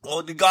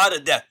 well, the God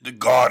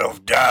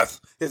of Death,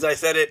 as I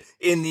said it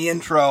in the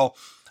intro,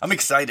 I'm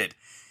excited.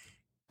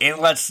 And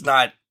let's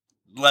not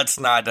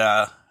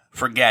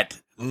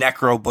forget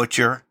Necro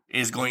Butcher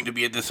is going to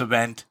be at this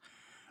event.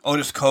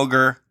 Otis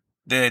Koger,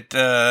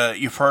 that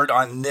you've heard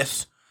on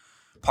this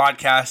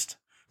podcast.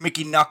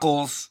 Mickey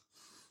Knuckles.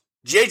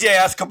 JJ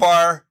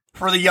Escobar,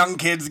 for the young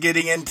kids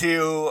getting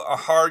into a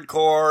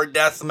hardcore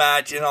death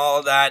match and all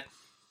of that.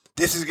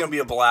 This is going to be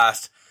a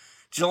blast.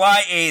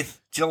 July 8th,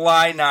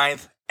 July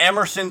 9th,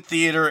 Emerson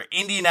Theater,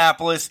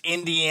 Indianapolis,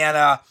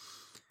 Indiana.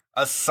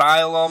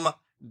 Asylum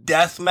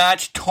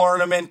Deathmatch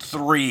Tournament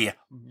 3.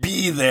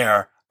 Be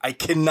there. I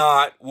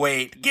cannot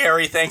wait.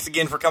 Gary, thanks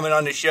again for coming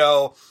on the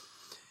show.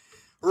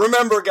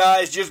 Remember,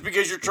 guys, just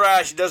because you're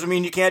trash, it doesn't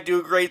mean you can't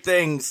do great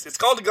things. It's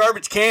called a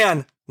garbage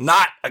can,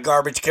 not a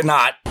garbage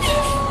cannot.